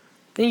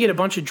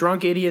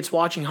idiots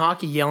watching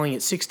hockey yelling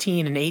at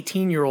 16 and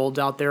 18-year-olds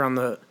out there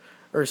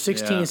or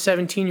 16 and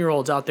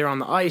 17-year-olds out there on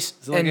the ice,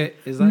 and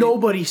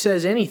nobody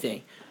says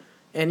anything.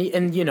 And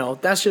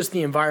that's just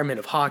the environment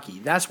of hockey.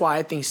 That's why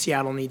I think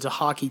Seattle needs a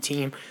hockey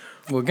team.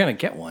 We're going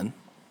to get one.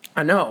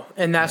 I know,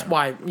 and that's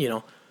why,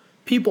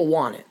 people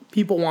want it.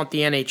 People want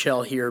the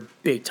NHL here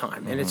big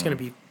time, and it's going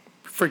to be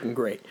freaking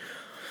great.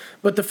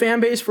 But the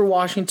fan base for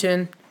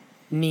Washington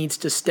needs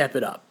to step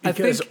it up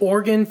because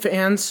Oregon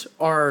fans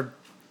are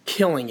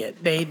killing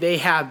it.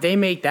 They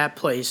make that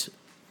place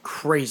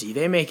crazy.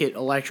 They make it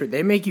electric.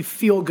 They make you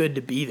feel good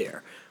to be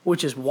there,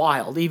 which is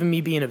wild. Even me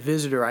being a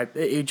visitor,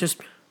 it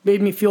just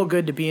made me feel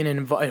good to be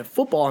in a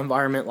football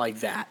environment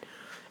like that.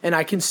 And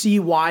I can see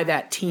why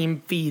that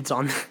team feeds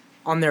on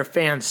their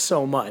fans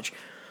so much.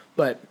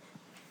 But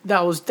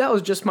that was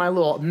just my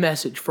little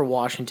message for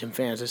Washington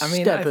fans. I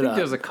think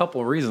there's a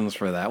couple reasons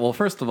for that. Well,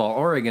 first of all,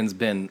 Oregon's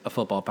been a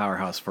football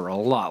powerhouse for a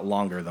lot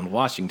longer than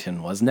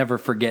Washington was. Never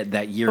forget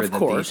that year that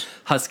the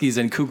Huskies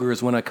and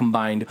Cougars won a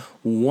combined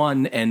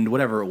 1 and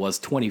whatever it was,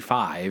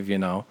 25,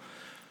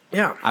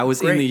 Yeah, I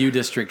was great. in the U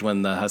District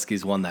when the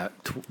Huskies won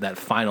that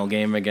final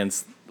game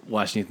against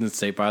Washington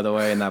State, by the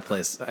way, and that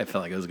place, I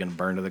felt like it was going to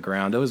burn to the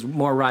ground. There was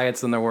more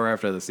riots than there were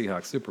after the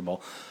Seahawks Super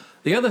Bowl.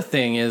 The other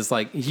thing is,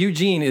 like,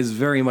 Eugene is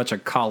very much a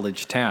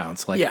college town.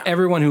 So, like,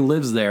 everyone who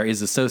lives there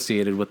is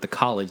associated with the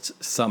college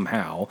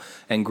somehow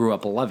and grew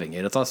up loving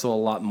it. It's also a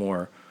lot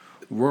more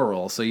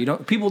rural. So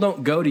people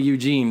don't go to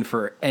Eugene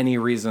for any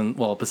reason,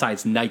 well,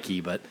 besides Nike,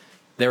 but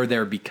they're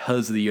there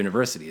because the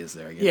university is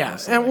there. Yeah,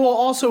 and well,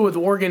 also with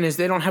Oregon is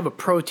they don't have a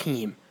pro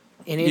team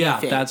in anything. Yeah,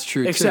 that's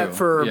true, except too.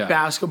 for Yeah.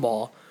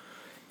 basketball.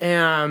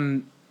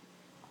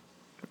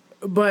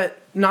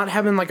 But not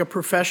having like a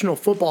professional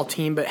football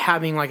team, but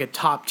having like a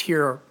top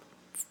tier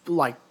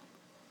like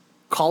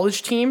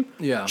college team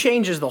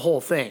changes the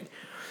whole thing.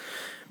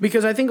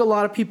 Because I think a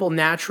lot of people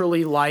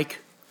naturally like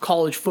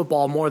college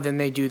football more than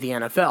they do the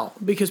NFL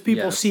because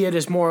people see it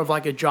as more of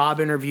like a job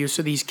interview.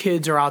 So these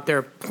kids are out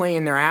there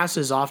playing their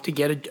asses off to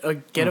get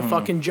a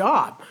fucking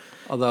job.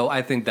 Although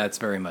I think that's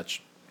very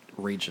much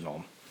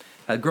regional.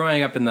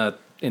 Growing up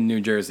in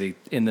New Jersey,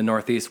 in the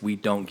Northeast, we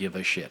don't give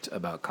a shit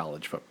about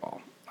college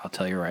football. I'll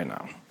tell you right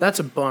now. That's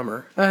a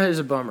bummer. That is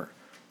a bummer.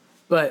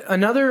 But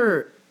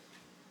another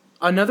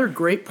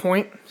great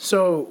point.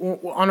 So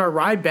on our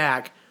ride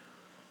back,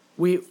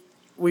 we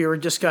were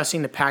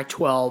discussing the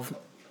Pac-12,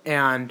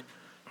 and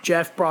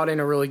Jeff brought in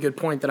a really good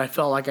point that I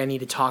felt like I need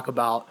to talk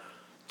about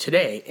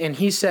today. And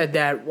he said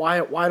that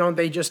why don't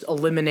they just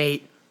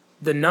eliminate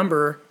the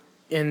number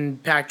in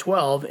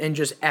Pac-12 and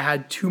just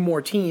add 2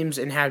 more teams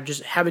and have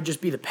it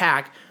just be the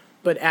Pac,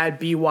 but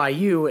add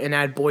BYU and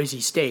add Boise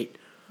State.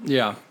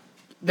 Yeah.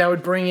 That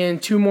would bring in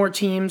 2 more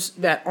teams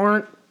that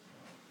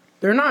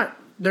they're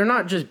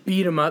not just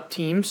beat 'em up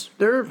teams.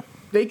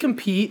 They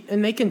compete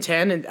and they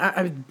contend.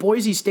 And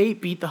Boise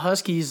State beat the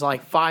Huskies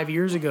like 5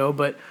 years ago,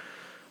 but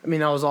I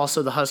mean that was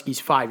also the Huskies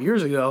 5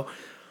 years ago.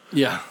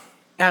 Yeah.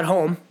 At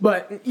home,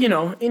 but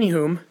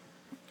anywho,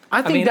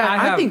 I think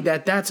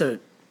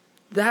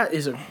that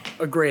is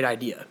a great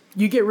idea.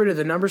 You get rid of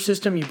the number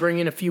system, you bring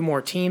in a few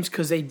more teams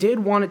because they did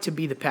want it to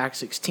be the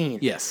Pac-16.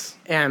 Yes.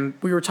 And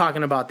we were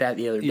talking about that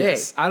the other day.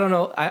 Yes. I don't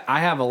know. I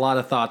have a lot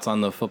of thoughts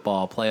on the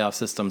football playoff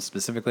system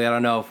specifically. I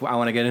don't know if I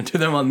want to get into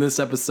them on this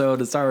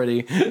episode. It's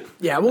already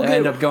we'll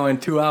end up going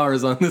 2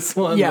 hours on this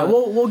one. Yeah,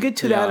 we'll get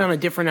to that on a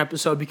different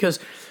episode because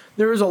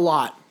there is a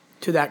lot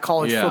to that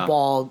college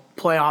football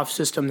playoff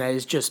system that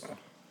is just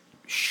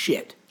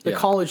shit. The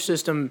college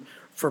system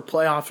for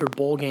playoffs or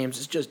bowl games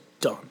is just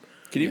dumb.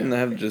 Could even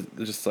have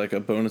just like a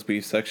bonus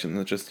beef section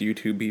that's just you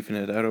two beefing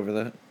it out over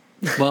that.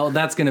 Well,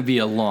 that's going to be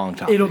a long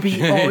topic. It'll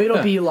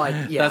be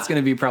like That's going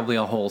to be probably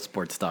a whole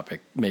sports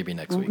topic maybe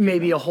next week.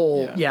 Maybe a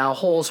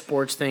whole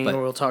sports thing that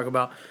we'll talk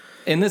about.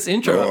 In this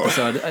intro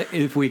episode,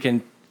 if we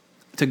can,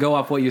 to go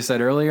off what you said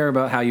earlier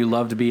about how you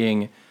loved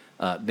being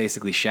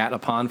basically shat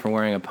upon for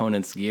wearing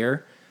opponent's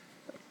gear,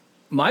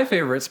 my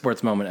favorite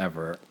sports moment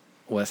ever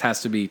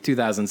has to be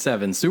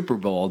 2007 Super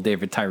Bowl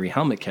David Tyree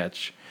helmet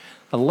catch.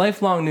 A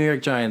lifelong New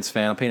York Giants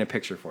fan, I'll paint a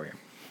picture for you.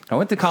 I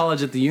went to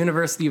college at the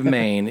University of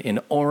Maine in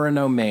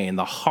Orono, Maine,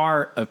 the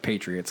heart of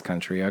Patriots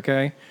country,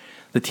 okay?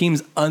 The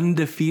team's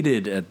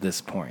undefeated at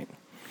this point.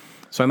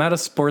 So I'm at a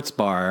sports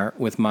bar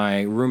with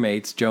my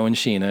roommates, Joe and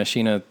Sheena.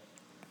 Sheena,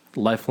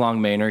 lifelong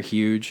Mainer,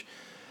 huge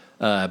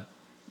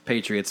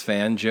Patriots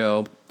fan.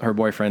 Joe, her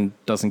boyfriend,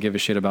 doesn't give a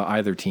shit about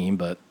either team,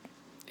 but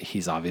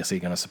he's obviously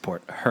going to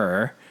support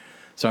her.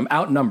 So I'm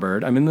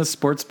outnumbered. I'm in this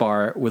sports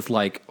bar with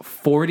like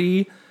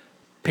 40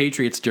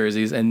 Patriots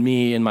jerseys and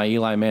me in my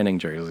Eli Manning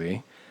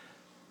jersey.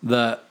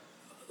 The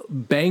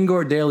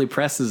Bangor Daily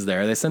Press is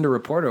there. They send a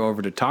reporter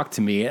over to talk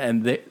to me,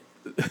 and they,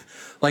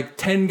 like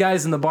 10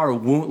 guys in the bar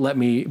won't let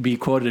me be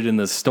quoted in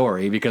this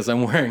story because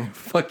I'm wearing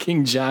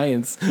fucking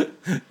Giants,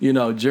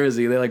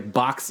 jersey. They like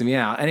box me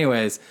out.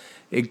 Anyways,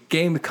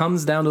 game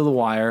comes down to the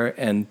wire,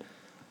 and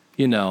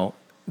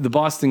the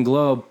Boston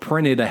Globe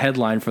printed a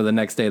headline for the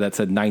next day that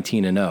said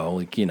 19-0.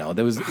 Like,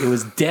 it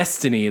was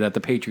destiny that the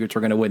Patriots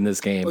were going to win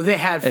this game. Well, they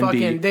had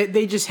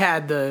they just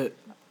had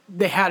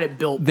they had it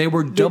built. They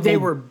were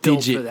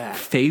double-digit that.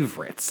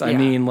 favorites. I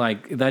mean,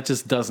 like, that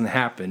just doesn't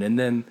happen. And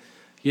then,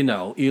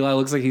 Eli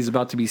looks like he's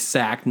about to be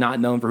sacked, not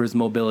known for his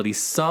mobility,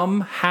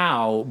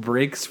 somehow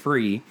breaks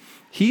free,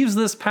 heaves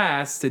this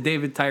pass to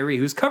David Tyree,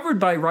 who's covered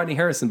by Rodney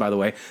Harrison, by the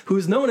way,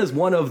 who's known as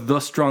one of the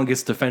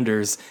strongest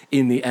defenders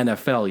in the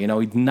NFL.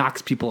 He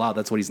knocks people out.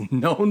 That's what he's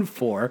known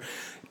for.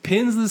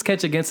 Pins this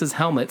catch against his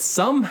helmet.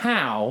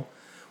 Somehow,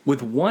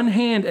 with one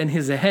hand and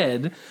his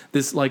head,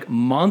 this like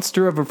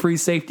monster of a free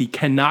safety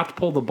cannot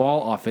pull the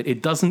ball off it.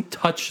 It doesn't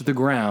touch the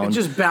ground. It's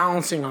just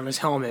balancing on his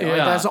helmet.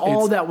 Yeah, that's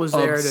all that was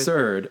there.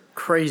 Absurd.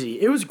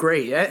 Crazy. It was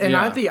great. And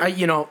I think,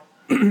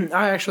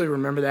 I actually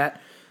remember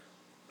that.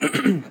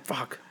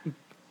 Fuck.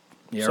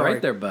 Yeah, Sorry.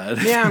 right there,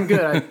 bud. Yeah, I'm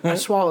good. I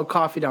swallowed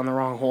coffee down the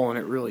wrong hole, and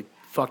it really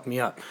fucked me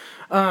up.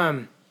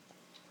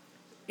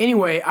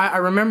 Anyway, I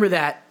remember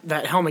that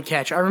helmet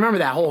catch. I remember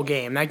that whole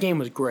game. That game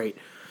was great.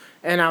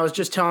 And I was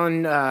just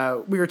telling,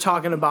 we were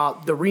talking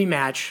about the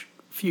rematch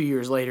few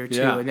years later too,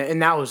 Yeah.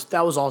 and that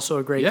was also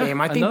a great Yeah,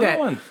 game. I think another that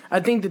one. I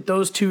think that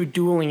those two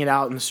dueling it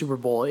out in the Super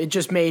Bowl, it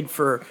just made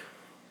for.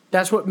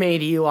 That's what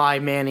made Eli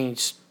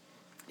Manning's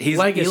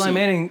legacy. Eli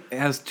Manning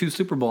has 2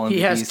 Super Bowl MVPs.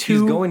 He has 2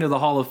 He's going to the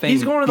Hall of Fame.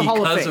 He's going to the Hall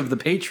of because Fame. of the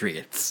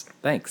Patriots.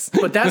 Thanks.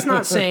 But that's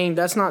not saying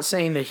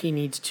that he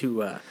needs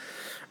to,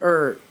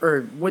 or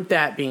with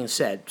that being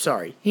said,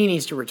 sorry, he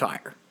needs to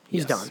retire.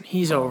 He's Yes. done.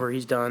 He's over.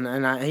 He's done.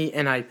 And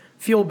I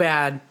feel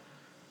bad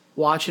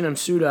watching him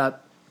suit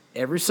up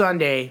every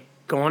Sunday,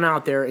 going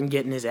out there and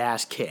getting his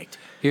ass kicked.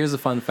 Here's a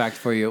fun fact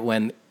for you.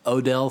 When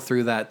Odell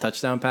threw that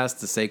touchdown pass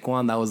to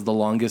Saquon, that was the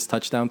longest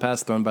touchdown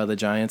pass thrown by the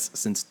Giants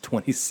since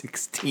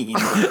 2016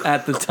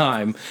 at the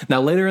time. Now,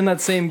 later in that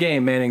same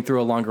game, Manning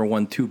threw a longer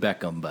one to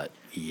Beckham, but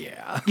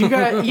yeah. You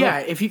got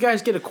if you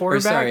guys get a Or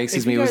quarterback, sorry,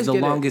 excuse me, it was the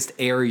get longest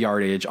air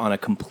yardage on a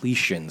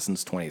completion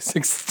since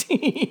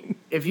 2016.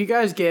 if you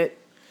guys get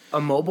a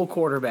mobile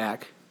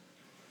quarterback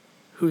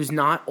who's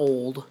not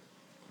old,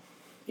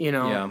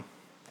 Yeah.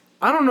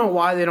 I don't know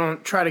why they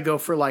don't try to go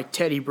for like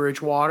Teddy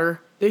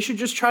Bridgewater. They should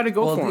just try to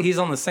go for Well, him. he's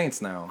on the Saints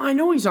now. I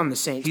know he's on the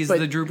Saints. He's but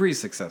the Drew Brees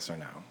successor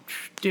now.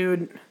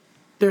 dude,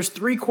 there's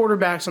 3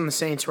 quarterbacks on the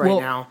Saints right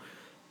now,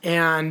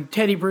 and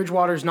Teddy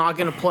Bridgewater's not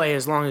going to play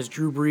as long as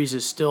Drew Brees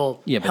is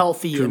still Yeah, but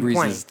healthy Drew and Brees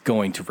playing. is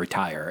going to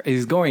retire.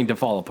 He's going to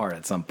fall apart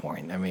at some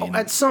point. I mean,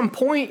 At some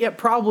point, yeah,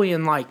 probably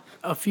in like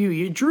a few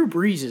years. Drew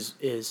Brees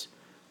is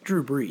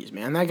Drew Brees,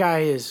 man. That guy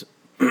is.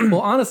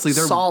 well, honestly,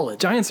 they're solid.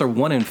 Giants are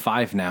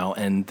 1-5 now,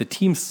 and the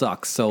team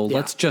sucks. So Yeah.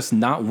 let's just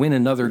not win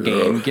another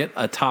game, get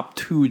a top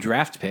 2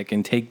 draft pick,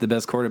 and take the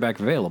best quarterback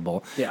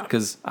available. Yeah.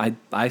 because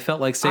I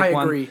felt like Saquon.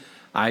 I agree.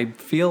 I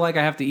feel like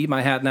I have to eat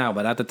my hat now,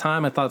 but at the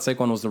time I thought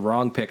Saquon was the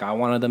wrong pick. I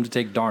wanted them to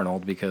take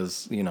Darnold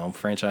because,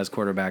 franchise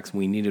quarterbacks,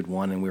 we needed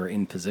one and we were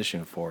in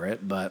position for it.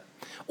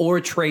 Or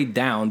trade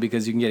down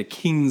because you can get a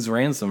king's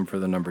ransom for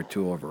the number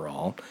 2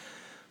 overall.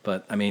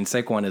 But, I mean,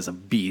 Saquon is a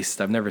beast.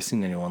 I've never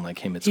seen anyone like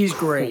him. He's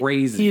great.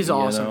 Crazy. He's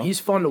awesome. You know? He's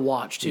fun to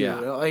watch too.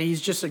 Yeah.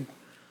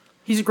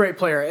 He's a great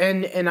player.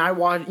 And I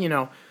watch.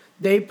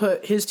 They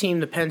put his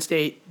team, the Penn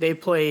State. They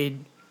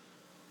played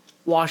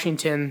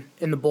Washington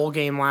in the bowl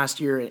game last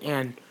year,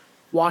 and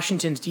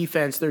Washington's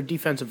defense, their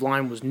defensive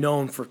line was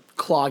known for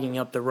clogging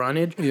up the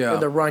runnage, Yeah. or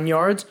the run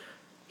yards.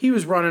 He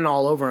was running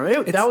all over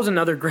him. That was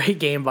another great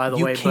game, by the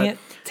You way. can't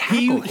But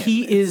tackle him.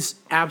 he is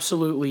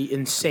absolutely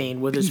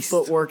insane with his Beast.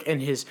 footwork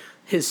and his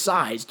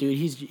size, dude.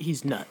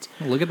 He's nuts.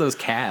 Look at those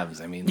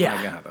calves. I mean, Yeah.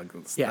 my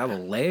God, is Yeah. that a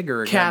leg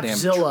or a goddamn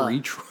Calfzilla, tree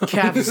trunk?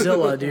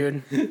 Calfzilla,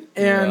 dude.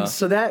 And Yeah.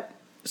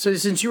 so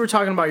since you were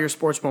talking about your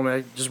sports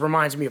moment, it just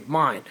reminds me of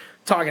mine.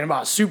 Talking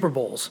about Super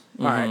Bowls.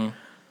 All right.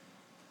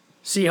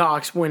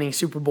 Seahawks winning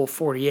Super Bowl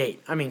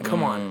 48. I mean,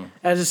 come on.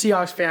 As a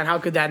Seahawks fan, how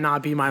could that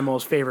not be my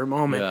most favorite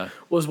moment? Yeah.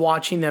 Was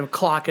watching them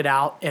clock it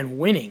out and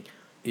winning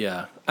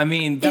Yeah, I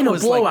mean, that in a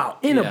was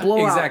blowout. Like, a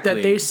blowout exactly.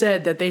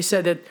 that they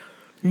said that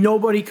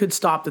nobody could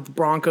stop the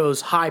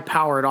Broncos'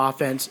 high-powered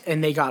offense,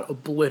 and they got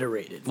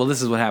obliterated. Well,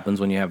 this is what happens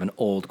when you have an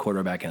old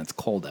quarterback and it's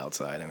cold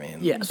outside. I mean,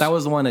 Yes. that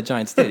was the one at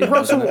Giant Stadium.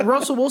 wasn't it?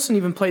 Russell Wilson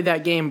even played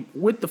that game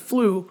with the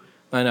flu.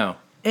 I know.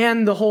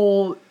 And the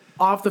whole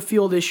off the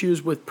field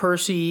issues with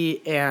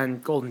Percy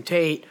and Golden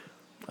Tate,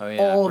 Oh, yeah,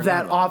 all I of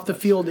that forgot about off the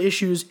field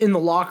issues in the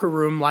locker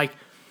room, like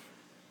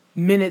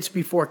minutes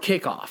before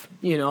kickoff.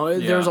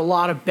 There's a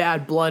lot of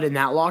bad blood in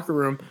that locker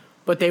room,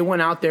 but they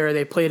went out there,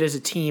 they played as a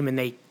team, and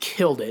they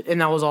killed it.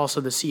 And that was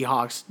also the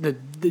Seahawks, the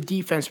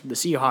defense for the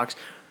Seahawks.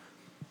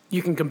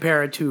 You can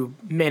compare it to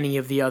many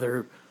of the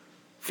other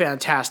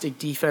fantastic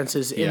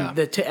defenses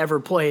to ever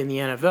play in the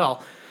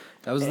NFL.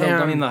 That was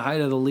the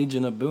height of the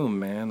Legion of Boom,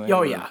 man.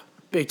 Yeah,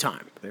 big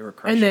time. They were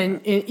crushing. And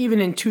then even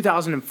in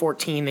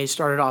 2014, they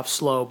started off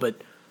slow, but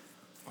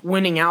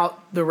winning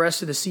out the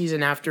rest of the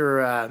season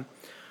after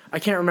I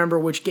can't remember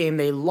which game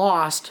they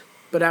lost,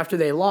 but after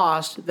they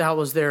lost, that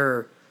was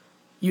their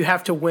you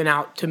have to win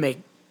out to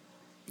make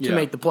the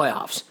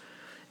playoffs,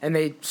 and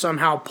they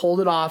somehow pulled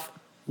it off,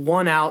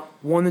 won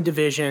the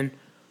division,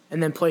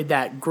 and then played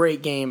that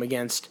great game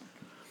against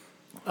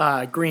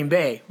Green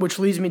Bay, which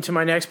leads me to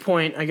my next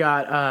point. I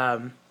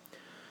got.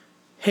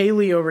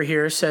 Haley over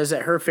here says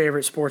that her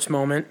favorite sports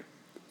moment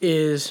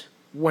is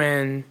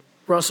when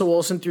Russell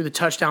Wilson threw the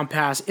touchdown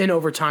pass in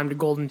overtime to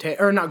Golden Tate,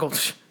 or not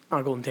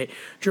Golden Tate,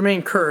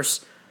 Jermaine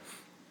Kearse.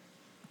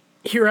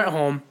 Here at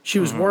home, she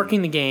was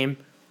working the game.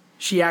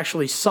 She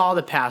actually saw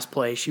the pass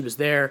play. She was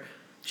there.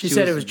 She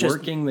said it was just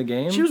working the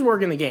game. She was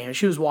working the game.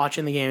 She was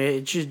watching the game.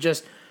 It's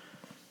just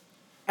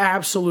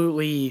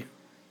absolutely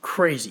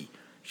crazy.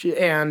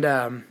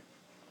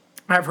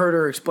 I've heard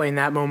her explain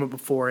that moment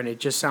before, and it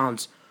just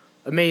sounds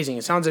amazing.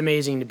 It sounds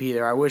amazing to be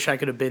there. I wish I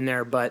could have been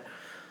there, but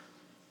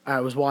I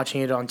was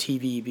watching it on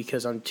TV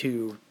because I'm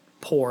too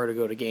poor to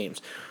go to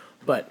games.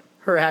 But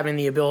her having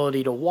the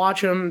ability to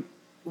watch them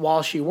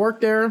while she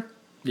worked there,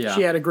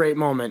 she had a great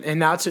moment,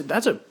 and that's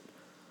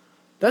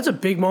a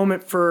big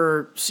moment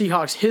for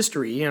Seahawks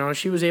history.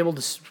 She was able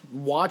to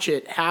watch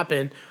it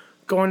happen,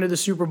 going to the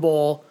Super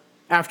Bowl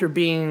after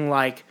being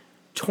like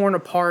torn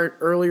apart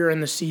earlier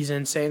in the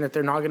season, saying that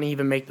they're not going to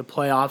even make the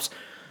playoffs.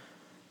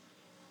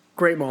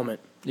 Great moment.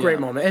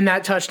 Yeah. And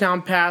that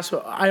touchdown pass,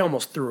 I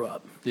almost threw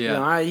up.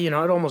 Yeah. It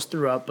almost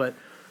threw up. But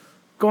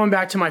going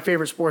back to my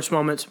favorite sports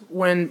moments,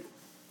 when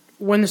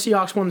the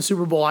Seahawks won the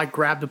Super Bowl, I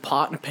grabbed a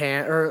pot and a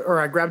pan, or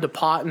I grabbed a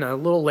pot and a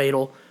little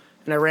ladle,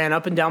 and I ran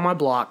up and down my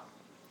block,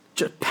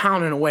 just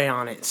pounding away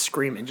on it,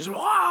 screaming, just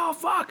wow,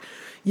 fuck,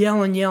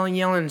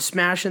 yelling,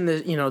 smashing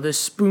this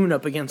spoon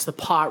up against the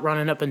pot,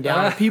 running up and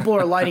down. People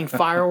are lighting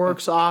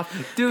fireworks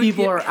off. Dude,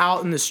 People are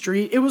out in the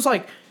street. It was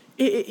like,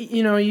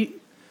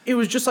 it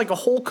was just like a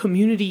whole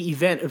community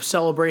event of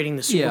celebrating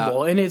the Super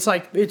Bowl. And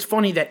it's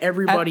funny that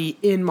everybody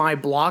in my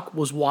block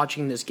was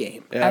watching this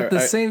game. Yeah, At the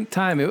same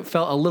time, it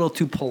felt a little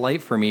too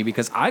polite for me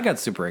because I got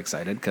super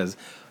excited because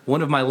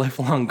one of my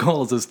lifelong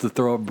goals is to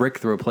throw a brick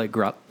through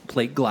a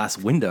plate glass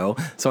window.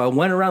 So I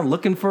went around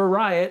looking for a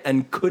riot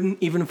and couldn't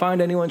even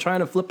find anyone trying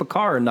to flip a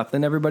car or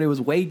nothing. Everybody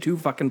was way too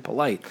fucking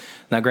polite.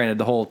 Now, granted,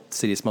 the whole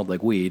city smelled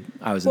like weed.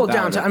 I was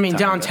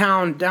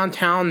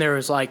downtown there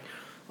was like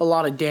a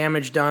lot of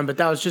damage done, but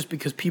that was just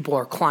because people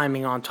are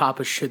climbing on top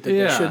of shit that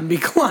they shouldn't be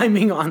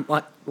climbing on,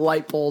 like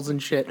light poles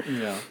and shit.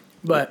 Yeah.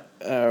 But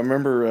I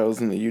remember I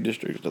was in the U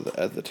district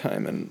at the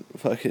time, and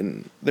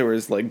fucking there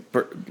was like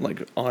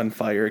on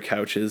fire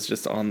couches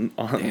just on.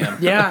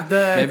 yeah,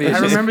 I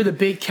remember the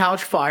big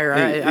couch fire.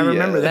 I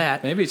remember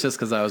that. Maybe it's just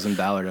because I was in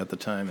Ballard at the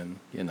time, and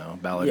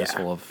Ballard is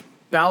full of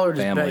Ballard.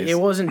 families. It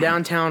wasn't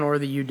downtown or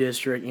the U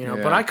district, Yeah.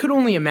 But I could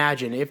only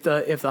imagine if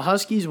the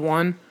Huskies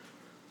won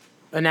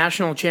a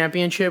national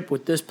championship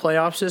with this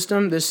playoff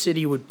system, this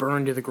city would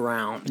burn to the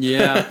ground.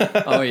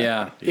 Yeah. Oh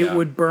yeah. It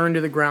would burn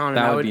to the ground,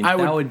 That and I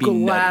would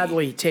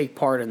gladly take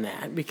part in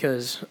that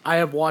because I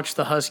have watched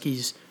the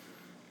Huskies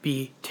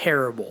be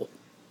terrible.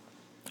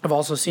 I've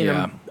also seen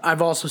them.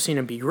 I've also seen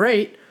them be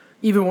great.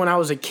 Even when I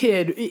was a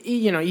kid,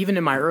 even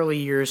in my early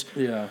years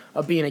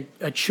of being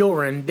a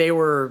children, they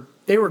were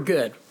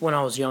good when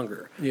I was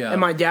younger. Yeah.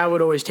 And my dad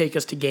would always take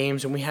us to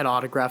games, and we had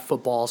autographed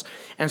footballs.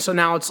 And so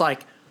now it's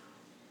like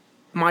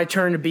my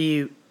turn to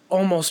be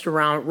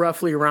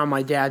roughly around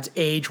my dad's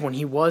age when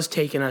he was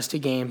taking us to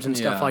games and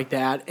stuff like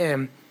that.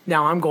 And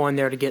now I'm going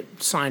there to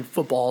get signed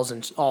footballs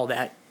and all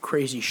that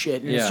crazy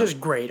shit. And it's just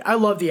great. I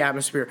love the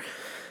atmosphere.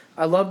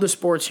 I love the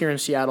sports here in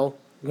Seattle.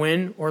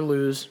 Win or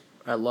lose,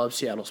 I love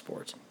Seattle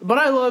sports. But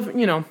I love, I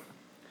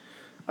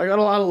got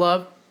a lot of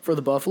love for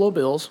the Buffalo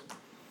Bills,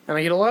 and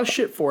I get a lot of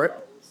shit for it.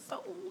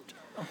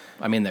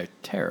 I mean, they're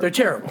terrible. They're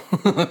terrible.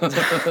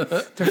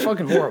 They're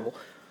fucking horrible.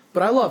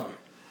 But I love them.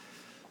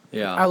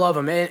 Yeah. I love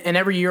them. And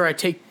every year I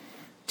take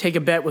a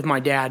bet with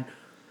my dad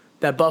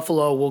that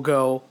Buffalo will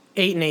go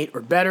 8-8 or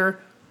better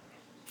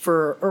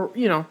for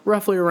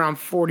roughly around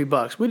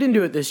 $40. We didn't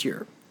do it this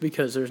year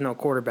because there's no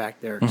quarterback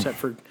there except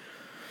for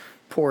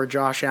poor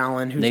Josh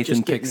Allen, who's Nathan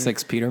just Pick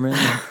Six Peterman.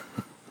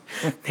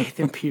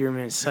 Nathan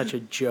Peterman is such a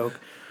joke.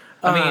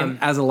 I mean,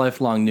 as a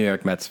lifelong New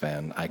York Mets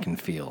fan, I can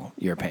feel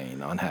your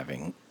pain on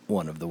having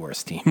one of the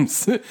worst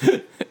teams.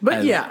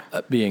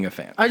 But being a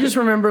fan. I just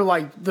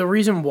remember the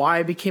reason why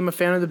I became a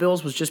fan of the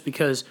Bills was just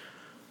because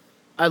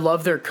I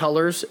love their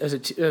colors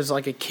as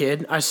like a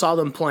kid. I saw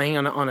them playing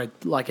on a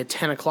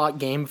 10:00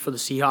 game for the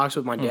Seahawks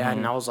with my dad,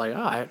 and I was like,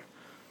 I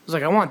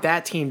want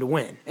that team to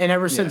win. And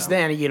ever since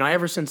then,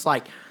 ever since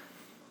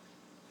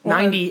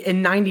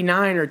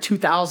 99 or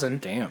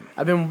 2000, damn,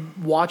 I've been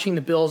watching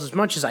the Bills as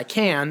much as I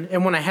can.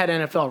 And when I had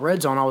NFL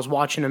Red Zone, I was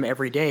watching them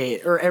every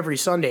day or every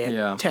Sunday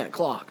at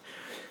 10:00.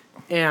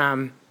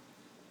 And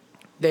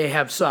they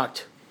have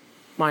sucked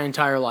my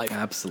entire life.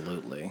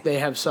 Absolutely. They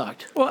have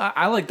sucked. Well,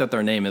 I like that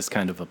their name is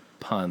kind of a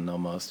pun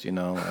almost,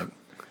 like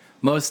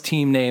most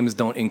team names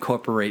don't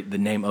incorporate the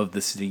name of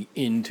the city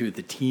into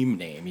the team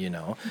name,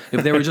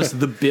 If they were just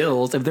the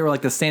Bills, if they were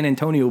like the San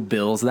Antonio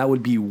Bills, that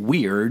would be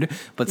weird.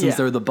 But since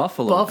they're the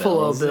Buffalo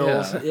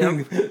Bills.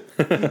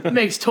 It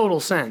makes total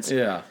sense.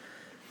 Yeah.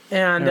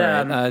 And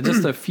right.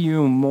 Just a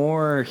few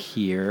more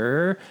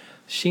here.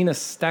 Sheena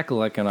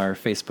Stakalik on our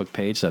Facebook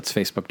page. That's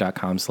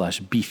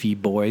facebook.com/Beefy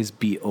Bois,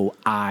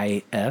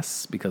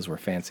 BOIS, because we're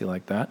fancy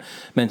like that.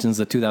 Mentions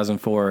the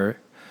 2004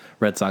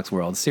 Red Sox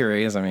World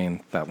Series. I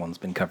mean, that one's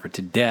been covered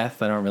to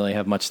death. I don't really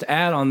have much to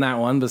add on that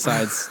one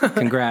besides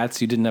congrats.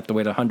 You didn't have to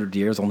wait 100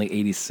 years, only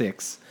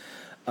 86.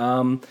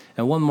 And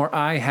one more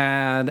I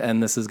had,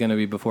 and this is going to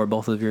be before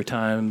both of your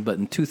time, but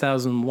in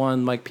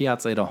 2001, Mike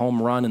Piazza hit a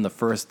home run in the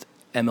first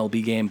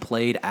MLB game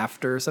played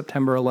after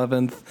September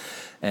 11th,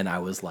 and I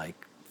was like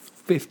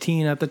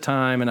 15 at the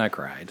time, and I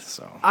cried.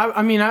 So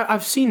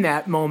I've seen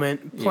that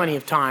moment plenty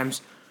of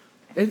times.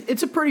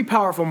 It's a pretty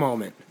powerful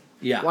moment.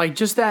 Yeah, like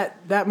just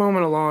that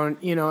moment alone.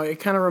 It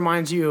kind of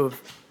reminds you of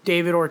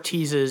David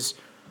Ortiz's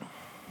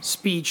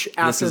speech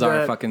after "This is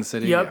our fucking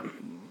city." Yep. Yeah.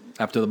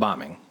 After the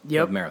bombing.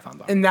 Yep. The marathon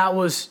bombing. And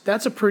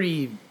that's a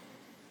pretty,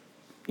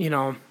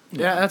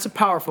 that's a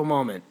powerful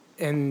moment,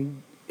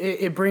 and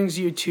it brings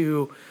you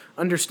to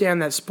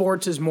understand that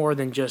sports is more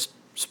than just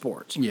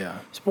sports. Yeah.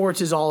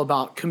 Sports is all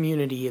about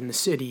community in the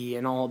city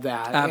and all of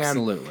that.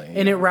 Absolutely.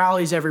 And it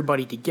rallies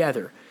everybody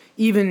together.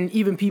 Even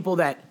people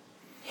that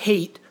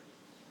hate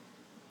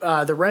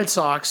the Red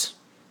Sox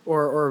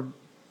or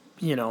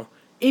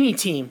any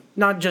team,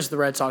 not just the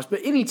Red Sox, but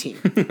any team.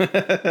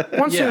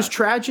 Once there's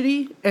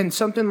tragedy and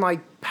something like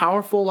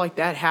powerful like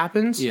that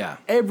happens,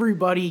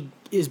 everybody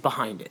is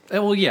behind it.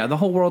 Well, yeah, the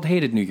whole world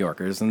hated New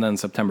Yorkers, and then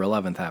September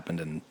 11th happened,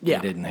 and they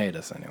didn't hate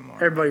us anymore.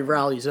 Everybody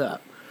rallies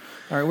up.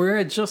 All right, we're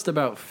at just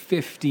about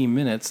 50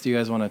 minutes. Do you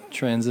guys want to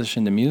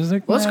transition to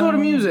music? Let's go to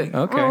music.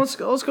 Okay. Let's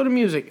go to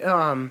music.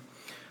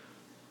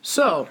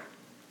 So,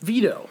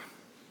 Vito,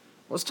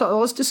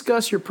 let's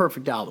discuss your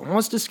perfect album.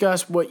 Let's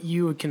discuss what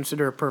you would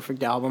consider a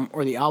perfect album,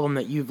 or the album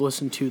that you've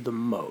listened to the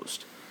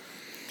most.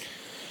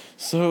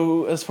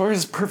 So, as far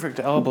as perfect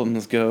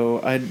albums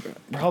go, I'd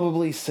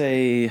probably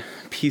say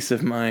Peace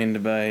of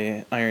Mind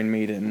by Iron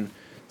Maiden.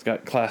 It's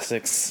got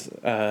classics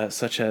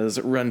such as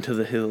Run to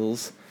the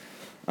Hills.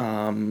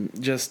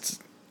 That's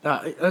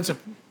one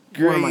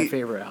of my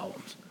favorite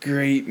albums.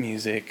 Great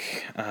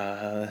music.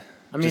 Iron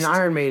Maiden's great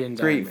Iron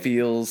Maiden.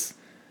 feels.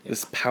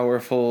 This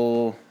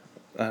powerful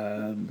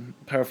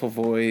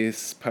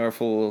voice,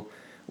 powerful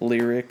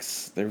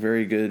lyrics. They're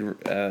very good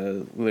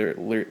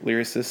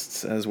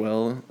lyricists as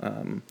well.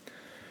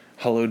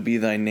 Hallowed Be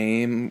Thy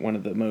Name, one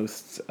of the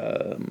most.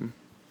 I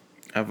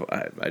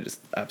just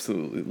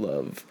absolutely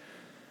love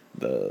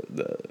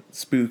the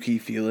spooky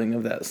feeling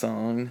of that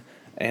song,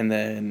 and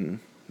then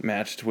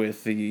matched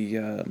with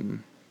the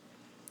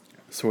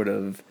sort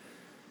of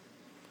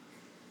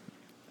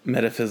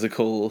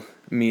metaphysical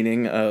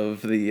meaning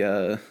of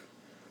the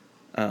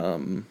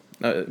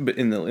but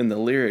in the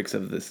lyrics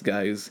of this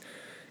guy who's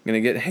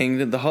gonna get hanged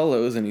in the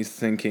hollows, and he's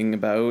thinking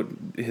about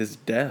his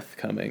death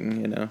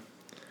coming, you know.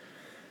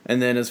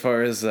 And then as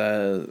far as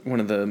one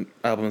of the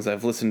albums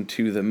I've listened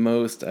to the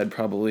most, I'd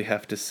probably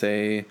have to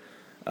say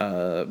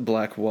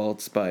Black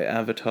Waltz by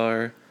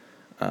Avatar.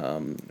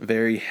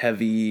 Very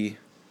heavy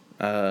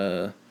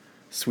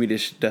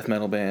Swedish death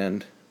metal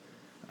band.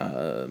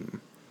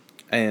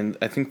 And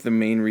I think the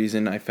main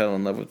reason I fell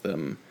in love with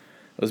them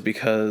was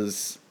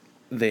because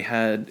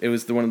it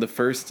was one of the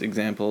first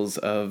examples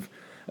of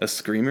a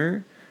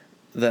screamer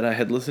that I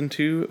had listened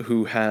to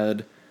who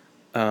had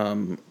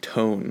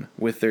tone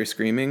with their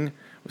screaming,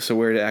 so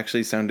where it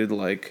actually sounded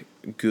like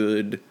a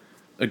good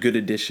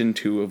addition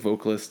to a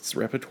vocalist's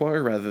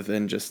repertoire rather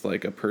than just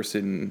like a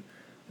person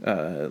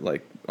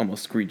like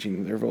almost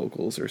screeching their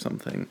vocals or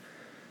something.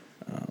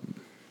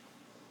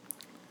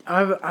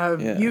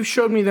 You've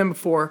showed me them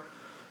before.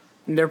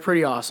 And they're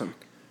pretty awesome.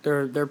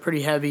 They're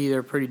pretty heavy.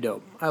 They're pretty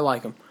dope. I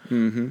like them.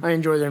 Mm-hmm. I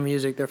enjoy their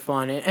music. They're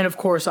fun, and of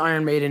course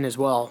Iron Maiden as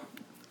well.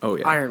 Oh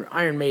yeah,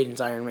 Iron Maiden's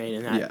Iron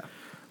Maiden.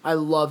 I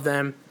love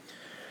them.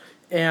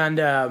 And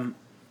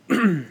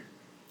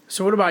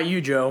so, what about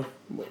you, Joe?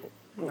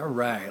 All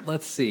right,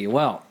 let's see.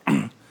 Well,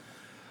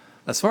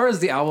 as far as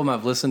the album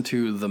I've listened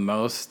to the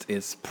most,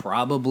 it's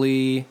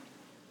probably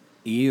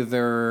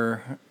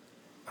either.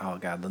 Oh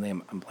God, the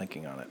name, I'm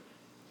blanking on it.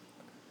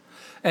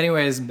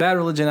 Anyways, Bad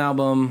Religion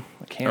album.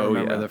 I can't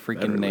remember the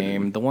freaking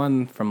name. The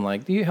one from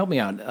you help me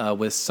out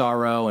with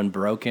Sorrow and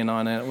Broken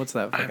on it. What's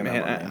that fucking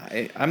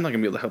album? I'm not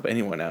gonna be able to help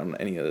anyone out on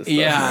any of this.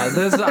 Yeah,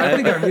 I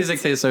think our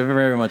music tastes are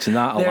very much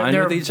not aligned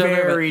with each other.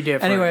 They're very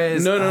different.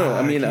 Anyways, no.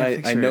 I mean,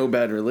 I know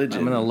Bad Religion.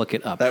 I'm gonna look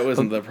it up. That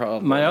wasn't the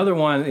problem. My other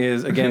one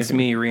is Against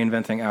Me,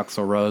 reinventing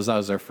Axl Rose. That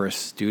was their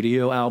first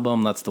studio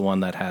album. That's the one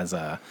that has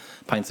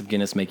Pints of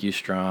Guinness Make You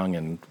Strong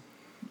and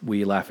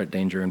We Laugh at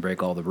Danger and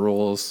Break All the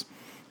Rules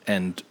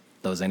and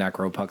Those Ain't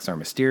Acro Pucks Are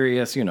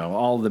Mysterious,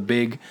 all the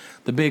big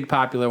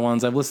popular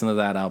ones. I've listened to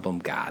that album,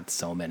 God,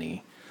 so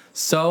many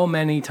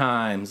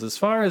times. As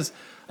far as,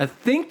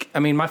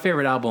 my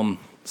favorite album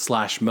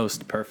 /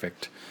 most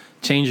perfect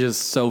changes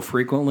so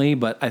frequently,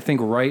 but I think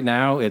right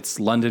now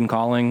it's London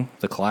Calling,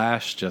 The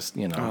Clash,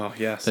 Oh,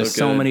 yeah, so there's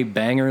so many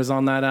bangers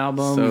on that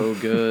album. So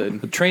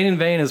good. Train in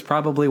Vain is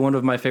probably one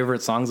of my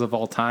favorite songs of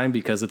all time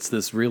because it's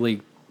this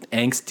really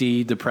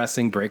angsty,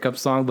 depressing breakup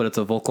song, but it's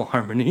a vocal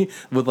harmony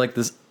with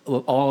this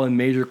all in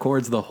major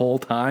chords the whole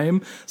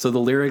time, so the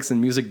lyrics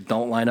and music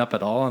don't line up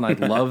at all, and I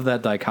love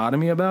that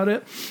dichotomy about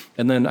it.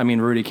 And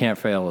then Rudy Can't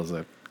Fail is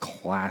a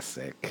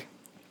classic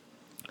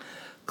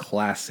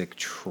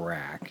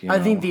track. I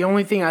think the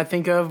only thing I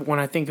think of when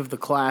I think of The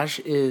Clash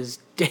is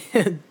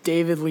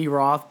David Lee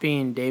Roth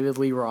being David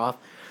Lee Roth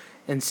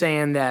and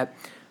saying that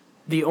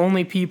the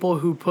only people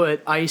who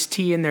put iced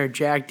tea in their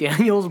Jack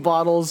Daniels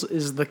bottles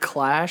is The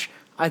Clash.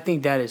 I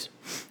think that is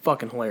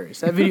fucking hilarious.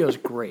 That video is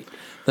great.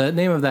 The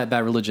name of that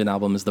Bad Religion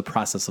album is The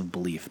Process of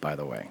Belief, by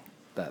the way.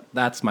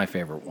 That's my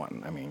favorite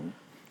one.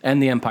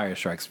 And The Empire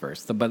Strikes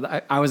First.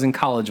 But I was in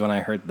college when I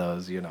heard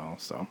those,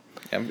 so.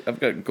 Yeah, I've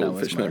got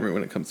goldfish memory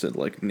when it comes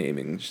to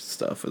naming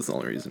stuff. Is the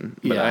only reason.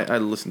 But I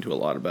listened to a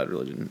lot of Bad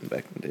Religion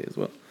back in the day as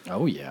well.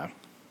 Oh yeah.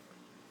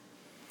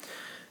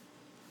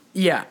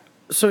 Yeah.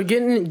 So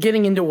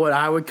getting into what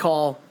I would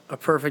call a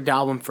perfect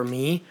album for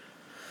me.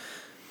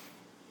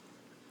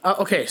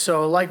 Okay,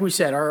 so like we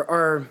said,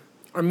 our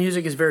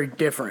music is very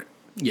different.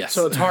 Yes.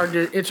 So it's hard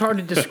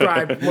to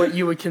describe what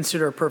you would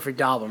consider a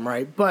perfect album,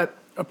 right? But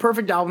a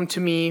perfect album to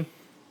me,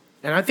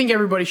 and I think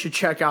everybody should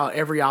check out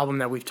every album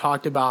that we've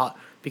talked about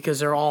because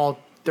they're all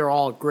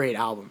great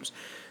albums.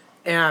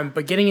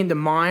 But getting into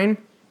mine,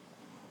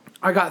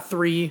 I got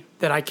 3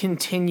 that I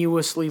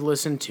continuously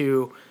listen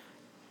to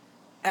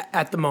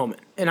at the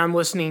moment. And I'm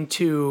listening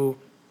to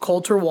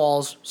Colter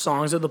Wall's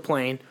Songs of the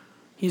Plain.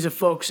 He's a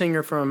folk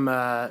singer from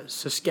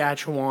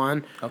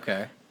Saskatchewan.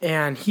 Okay.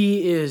 And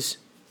he is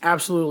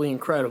absolutely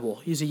incredible.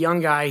 He's a young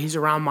guy. He's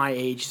around my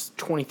age. He's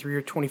 23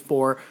 or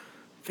 24.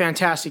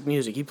 Fantastic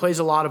music. He plays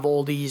a lot of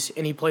oldies,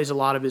 and he plays a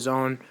lot of his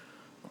own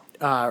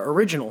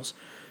originals.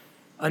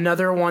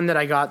 Another one that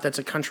I got that's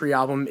a country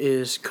album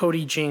is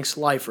Cody Jinks'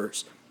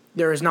 Lifers.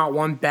 There is not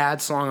one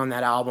bad song on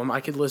that album.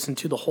 I could listen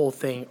to the whole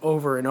thing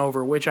over and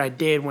over, which I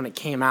did when it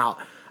came out.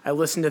 I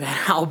listened to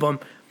that album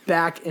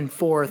back and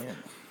forth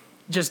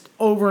just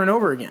over and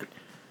over again.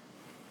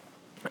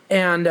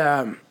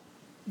 And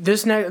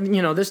this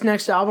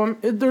next album,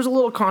 there's a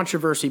little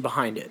controversy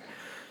behind it.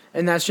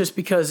 And that's just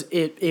because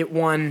it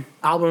won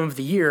Album of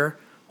the Year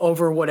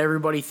over what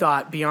everybody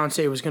thought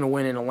Beyonce was going to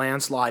win in a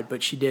landslide,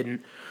 but she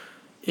didn't,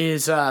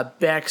 is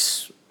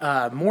Beck's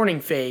Morning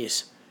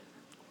Phase.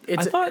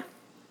 I thought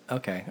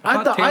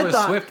Taylor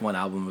Swift won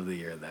Album of the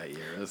Year that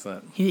year. Is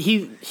that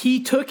he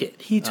took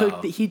it. He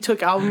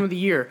took Album of the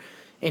Year,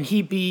 and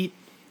he beat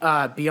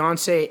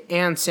Beyonce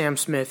and Sam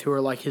Smith, who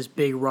are like his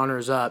big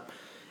runners up.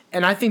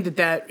 And I think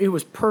that it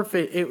was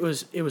perfect. It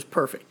was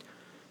perfect.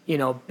 You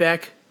know,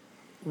 Beck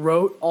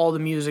wrote all the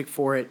music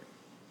for it,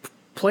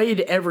 played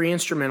every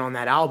instrument on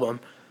that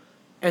album,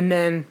 and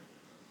then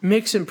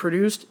mixed and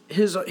produced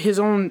his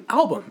own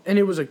album. And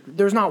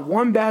there's not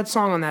one bad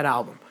song on that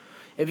album.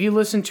 If you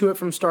listen to it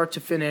from start to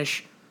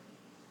finish,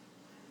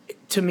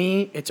 to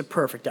me, it's a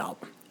perfect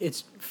album.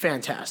 It's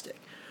fantastic.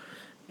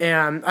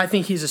 And I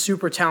think he's a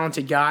super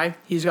talented guy.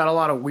 He's got a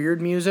lot of weird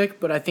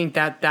music, but I think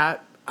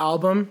that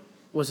album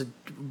was a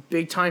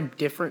big-time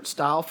different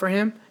style for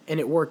him, and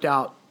it worked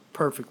out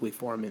perfectly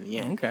for him in the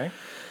end. Okay.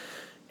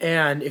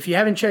 And if you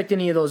haven't checked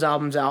any of those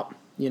albums out,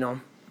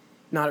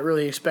 not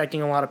really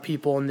expecting a lot of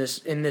people in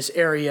this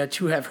area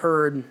to have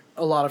heard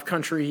a lot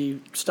country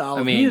style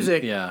of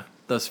music. Yeah.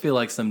 Those feel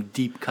like some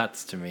deep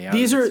cuts to me.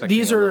 These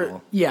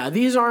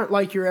aren't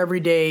like your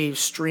everyday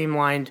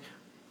streamlined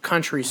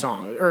country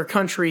song or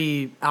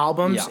country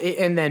albums.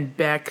 Yeah. And then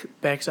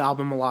Beck's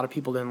album, a lot of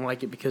people didn't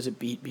like it because it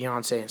beat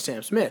Beyonce and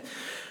Sam Smith.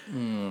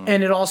 And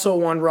it also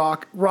won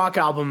rock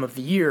album of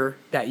the year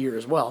that year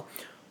as well.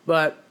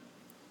 But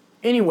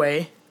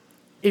anyway,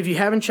 if you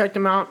haven't checked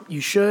them out, you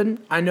should.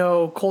 I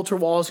know Colter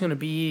Wall is going to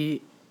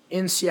be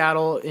in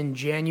Seattle in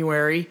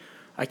January.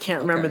 I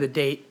can't remember the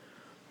date,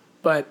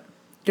 but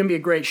it's going to be a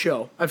great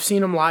show. I've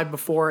seen him live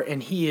before,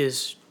 and he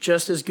is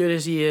just as good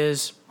as he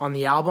is on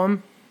the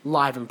album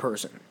live in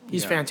person.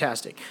 He's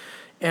fantastic.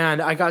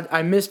 And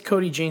I missed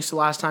Cody Jinks the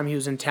last time he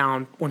was in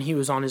town when he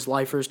was on his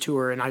Lifers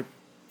tour, and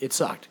it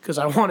sucked because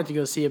I wanted to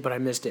go see it, but I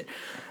missed it.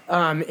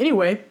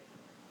 Anyway,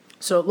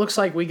 so it looks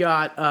like we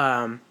got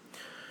a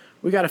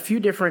few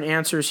different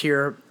answers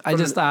here.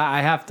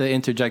 I have to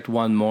interject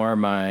one more.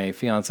 My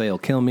fiance will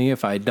kill me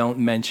if I don't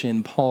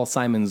mention Paul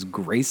Simon's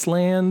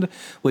Graceland,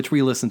 which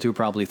we listen to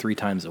probably 3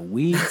 times a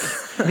week.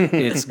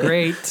 It's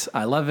great.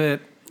 I love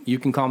it. You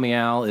Can Call Me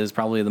Al is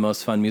probably the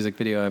most fun music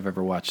video I've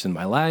ever watched in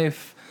my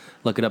life.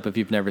 Look it up if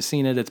you've never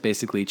seen it. It's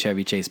basically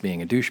Chevy Chase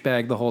being a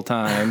douchebag the whole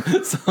time.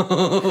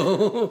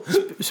 So,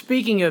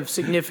 speaking of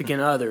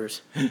significant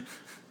others,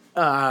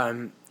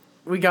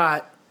 we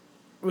got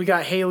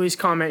Haley's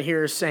comment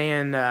here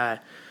saying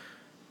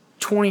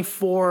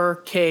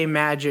 24K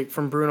Magic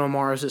from Bruno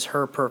Mars is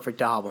her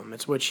perfect album.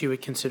 It's what she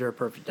would consider a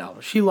perfect album.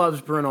 She loves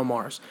Bruno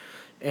Mars.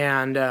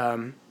 And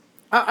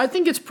I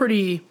think it's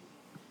pretty...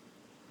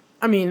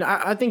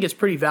 I think it's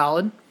pretty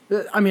valid.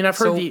 I've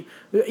heard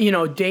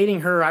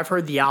Dating Her, I've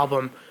heard the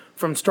album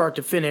from start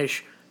to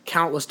finish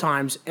countless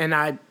times, and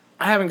I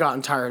haven't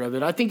gotten tired of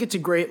it. I think it's a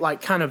great,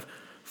 kind of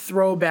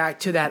throwback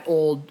to that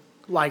old,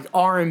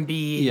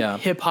 R&B,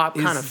 hip-hop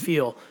kind of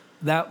feel.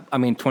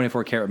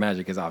 24 Karat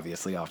Magic is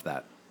obviously off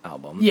that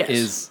album. Yes.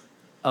 Is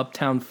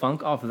Uptown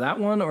Funk off of that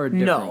one or a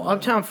different one?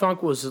 Uptown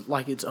Funk was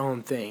its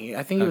own thing.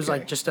 I think it was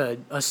just a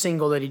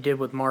single that he did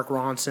with Mark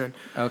Ronson.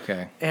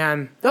 Okay.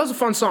 And that was a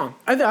fun song.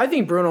 I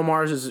think Bruno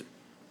Mars is...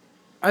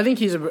 I think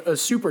he's a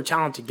super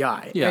talented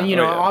guy. Yeah. And,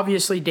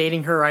 obviously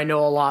Dating Her, I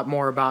know a lot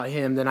more about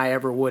him than I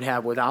ever would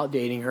have without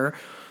dating her.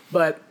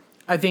 But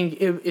I think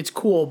it's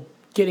cool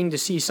getting to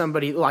see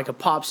somebody like a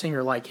pop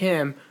singer like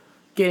him,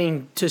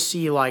 getting to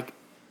see,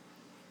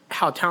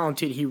 how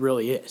talented he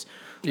really is.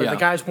 The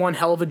guy's one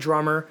hell of a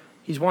drummer.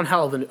 He's one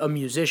hell of a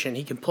musician.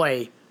 He can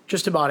play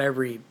just about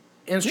every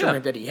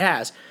instrument that he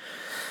has.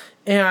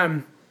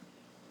 And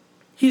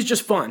he's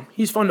just fun.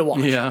 He's fun to watch.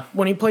 Yeah.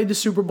 When he played the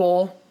Super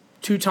Bowl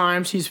 2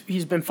 times,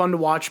 he's been fun to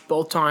watch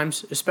both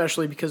times,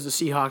 especially because the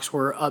Seahawks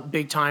were up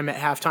big time at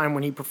halftime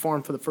when he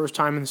performed for the first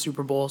time in the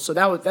Super Bowl. So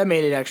that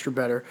made it extra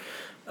better.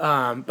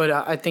 But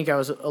I think I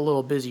was a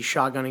little busy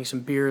shotgunning some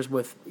beers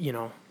with,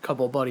 a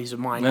couple of buddies of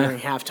mine during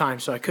halftime,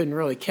 so I couldn't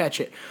really catch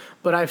it.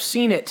 But I've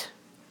seen it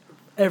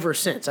ever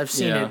since. I've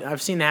seen it.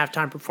 I've seen the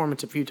halftime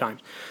performance a few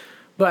times.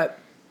 But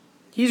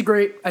he's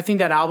great. I think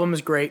that album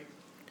is great.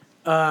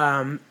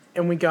 And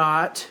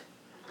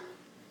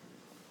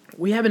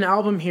we have an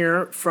album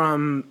here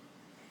from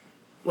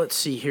let's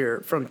see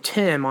here, from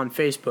Tim on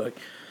Facebook.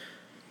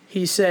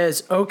 He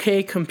says,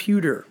 "Okay,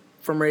 Computer"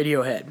 from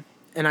Radiohead,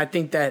 and I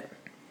think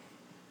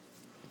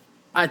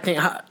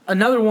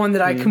another one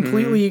that I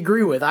completely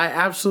agree with. I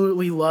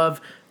absolutely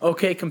love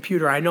 "Okay,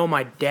 Computer." I know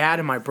my dad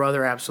and my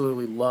brother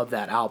absolutely love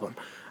that album.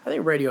 I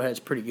think Radiohead's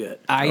pretty good.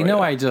 I know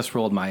I just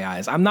rolled my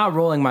eyes. I'm not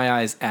rolling my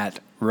eyes at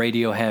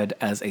Radiohead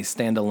as a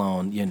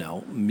standalone,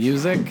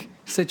 music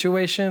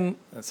situation.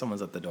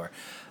 Someone's at the door.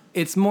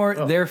 It's more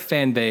their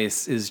fan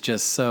base is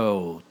just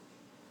so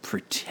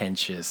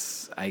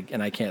pretentious. I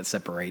can't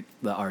separate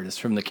the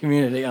artist from the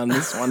community on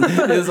this one.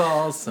 Is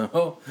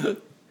also.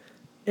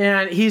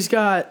 And he's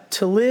got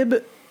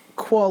Talib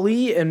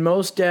Kweli and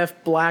Mos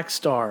Def Black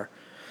Star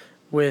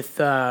with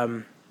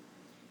that's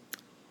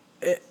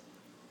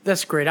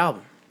a great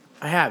album.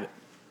 I have it.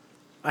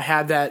 I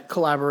have that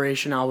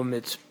collaboration album.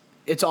 It's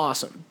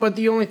awesome. But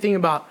the only thing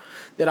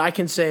that I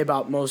can say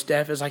about Mos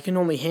Def is I can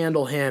only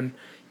handle him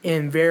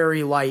in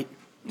very light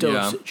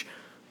dosage. Yeah.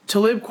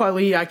 Talib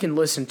Kweli I can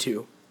listen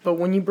to. But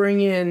when you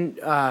bring in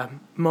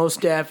Mos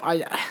Def,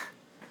 I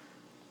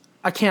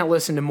can't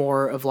listen to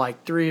more of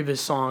like 3 of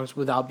his songs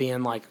without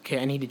being like, okay,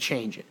 I need to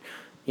change it.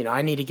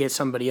 I need to get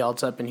somebody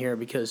else up in here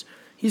because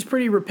he's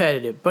pretty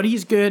repetitive. But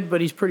he's good, but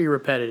he's pretty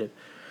repetitive.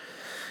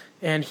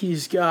 And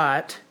he's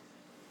got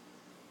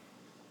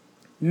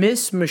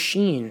Miss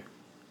Machine,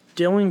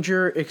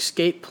 Dillinger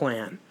Escape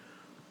Plan.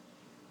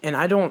 And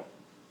I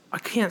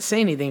can't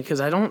say anything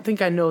because I don't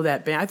think I know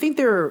that band. I think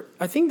they're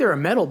a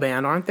metal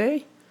band, aren't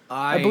they?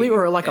 I believe,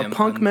 or like a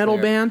punk metal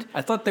band.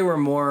 I thought they were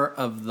more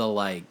of the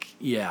I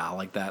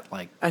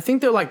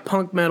think they're like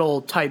punk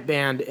metal type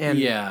band,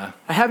 and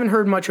I haven't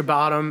heard much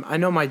about them. I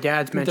know my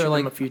dad's mentioned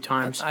them a few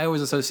times. I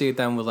always associate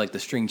them with like the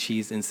String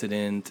Cheese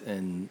Incident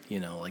and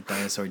like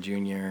Dinosaur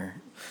Jr.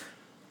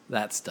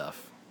 That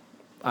stuff.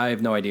 I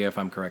have no idea if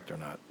I'm correct or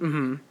not.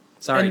 Mm-hmm.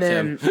 Sorry,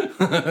 Tim.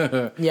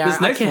 This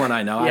next one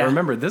I know. Yeah. I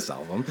remember this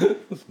album.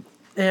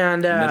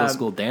 And middle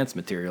school dance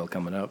material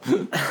coming up.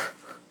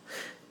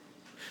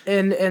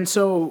 And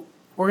so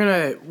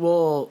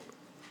I'm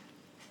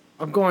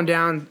going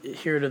down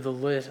here to the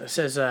list. It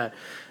says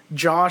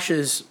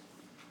Josh's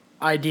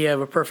idea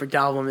of a perfect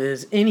album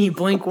is any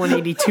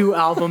Blink-182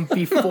 album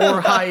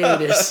before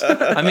hiatus.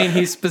 I mean,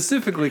 he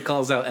specifically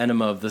calls out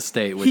Enema of the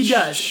State. Which, he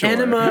does. Sure.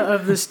 Enema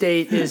of the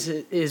State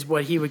is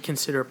what he would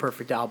consider a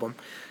perfect album.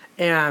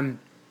 And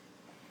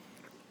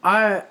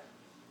I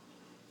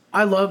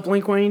love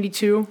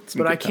Blink-182,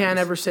 but I can't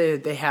ever say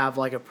that they have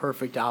like a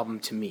perfect album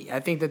to me. I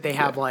think that they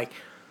have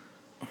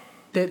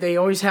they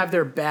always have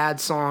their bad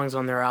songs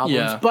on their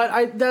albums,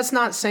 but that's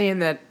not saying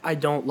that I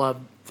don't love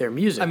their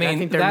music. I mean,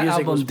 think their that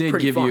music album did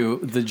give fun. You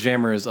the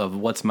jammers of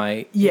What's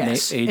My Age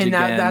and Again.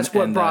 That's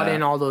what brought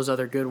in all those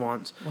other good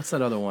ones. What's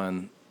that other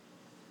one?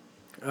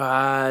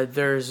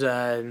 There's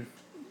the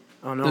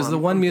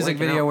one music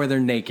video where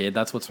they're naked.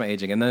 That's What's My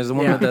Age Again. There's the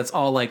one that's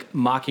all like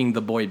mocking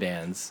the boy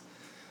bands.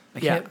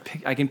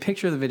 I can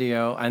picture the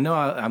video. I know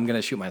I'm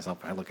gonna shoot myself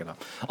if I look it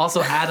up.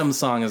 Also, Adam's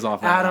song is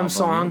off. Adam's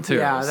song too.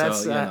 Yeah,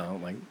 that's so,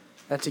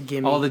 that's a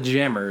gimme. All the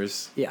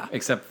jammers, yeah,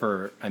 except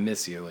for I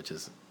Miss You, which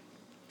is.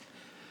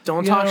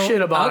 Don't talk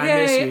shit about I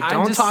Miss You.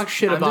 Don't talk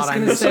shit about I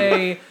Miss You. I'm just gonna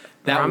say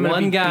that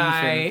one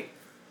guy.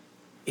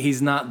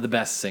 He's not the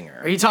best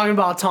singer. Are you talking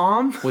about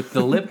Tom with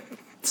the lip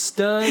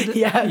stud?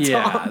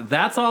 Tom.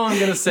 That's all I'm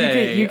gonna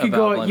say. You can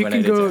go.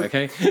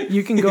 Okay.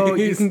 You can go.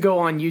 You can go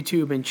on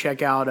YouTube and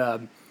check out.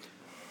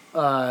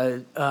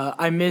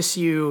 I Miss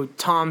You,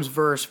 Tom's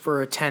verse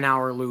for a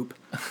 10-hour loop.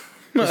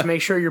 Just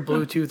make sure your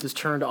Bluetooth is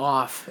turned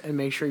off and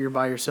make sure you're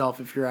by yourself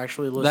if you're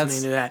actually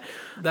listening to that.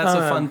 That's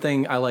a fun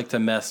thing. I like to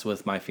mess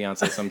with my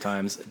fiance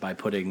sometimes by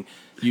putting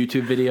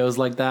YouTube videos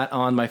like that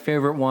on. My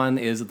favorite one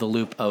is the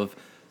loop of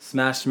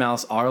Smash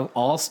Mouth's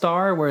All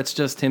Star, where it's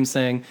just him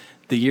saying,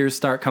 the years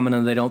start coming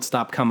and they don't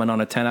stop coming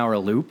on a 10-hour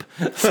loop.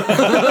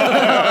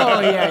 Oh,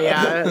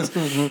 yeah.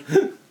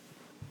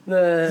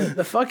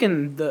 The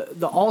fucking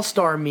the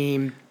All-Star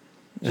meme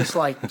just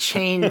like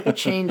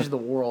changed the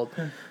world.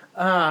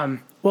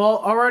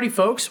 Well, alrighty,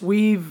 folks,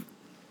 we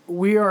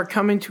are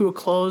coming to a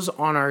close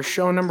on our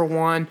show number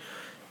 1,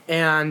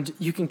 and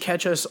you can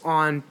catch us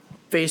on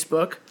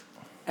Facebook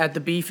at the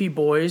Beefy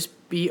Bois,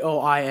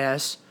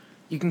 BOIS.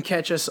 You can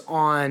catch us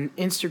on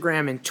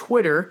Instagram and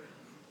Twitter,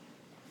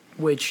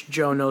 which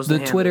Joe knows the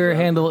Twitter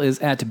handle is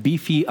at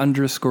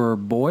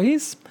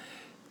Beefy_Bois.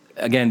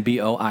 Again,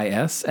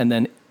 BOIS, and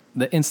then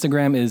the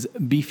Instagram is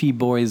Beefy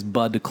Bois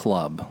Bud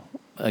Club.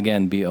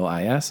 Again,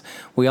 BOIS.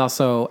 We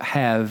also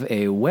have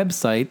a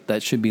website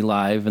that should be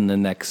live in the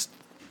next,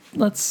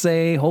 let's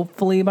say,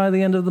 hopefully by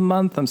the end of the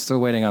month. I'm still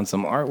waiting on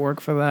some artwork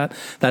for that.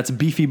 That's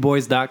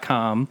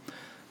beefyboys.com.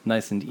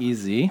 Nice and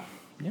easy.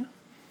 Yeah.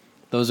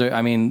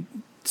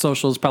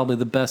 Social is probably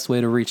the best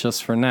way to reach us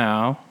for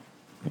now.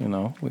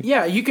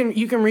 You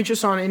can reach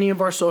us on any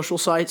of our social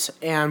sites,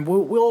 and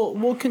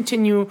we'll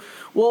continue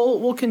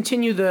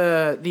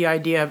the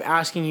idea of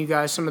asking you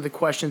guys some of the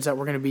questions that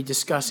we're going to be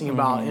discussing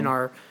about in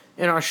our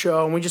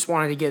show, and we just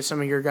wanted to get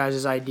some of your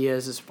guys'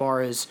 ideas as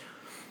far as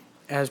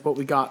as what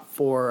we got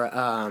for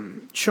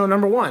show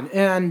number 1.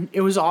 And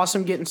it was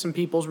awesome getting some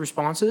people's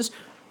responses.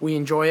 We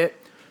enjoy it.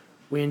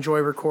 We enjoy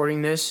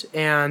recording this.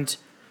 And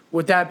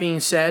with that being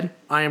said,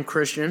 I am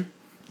Christian.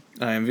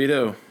 I am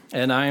Vito.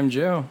 And I am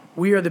Joe.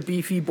 We are the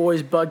Beefy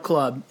Bois Bud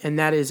Club, and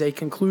that is a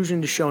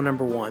conclusion to show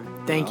number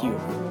 1. Thank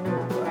you.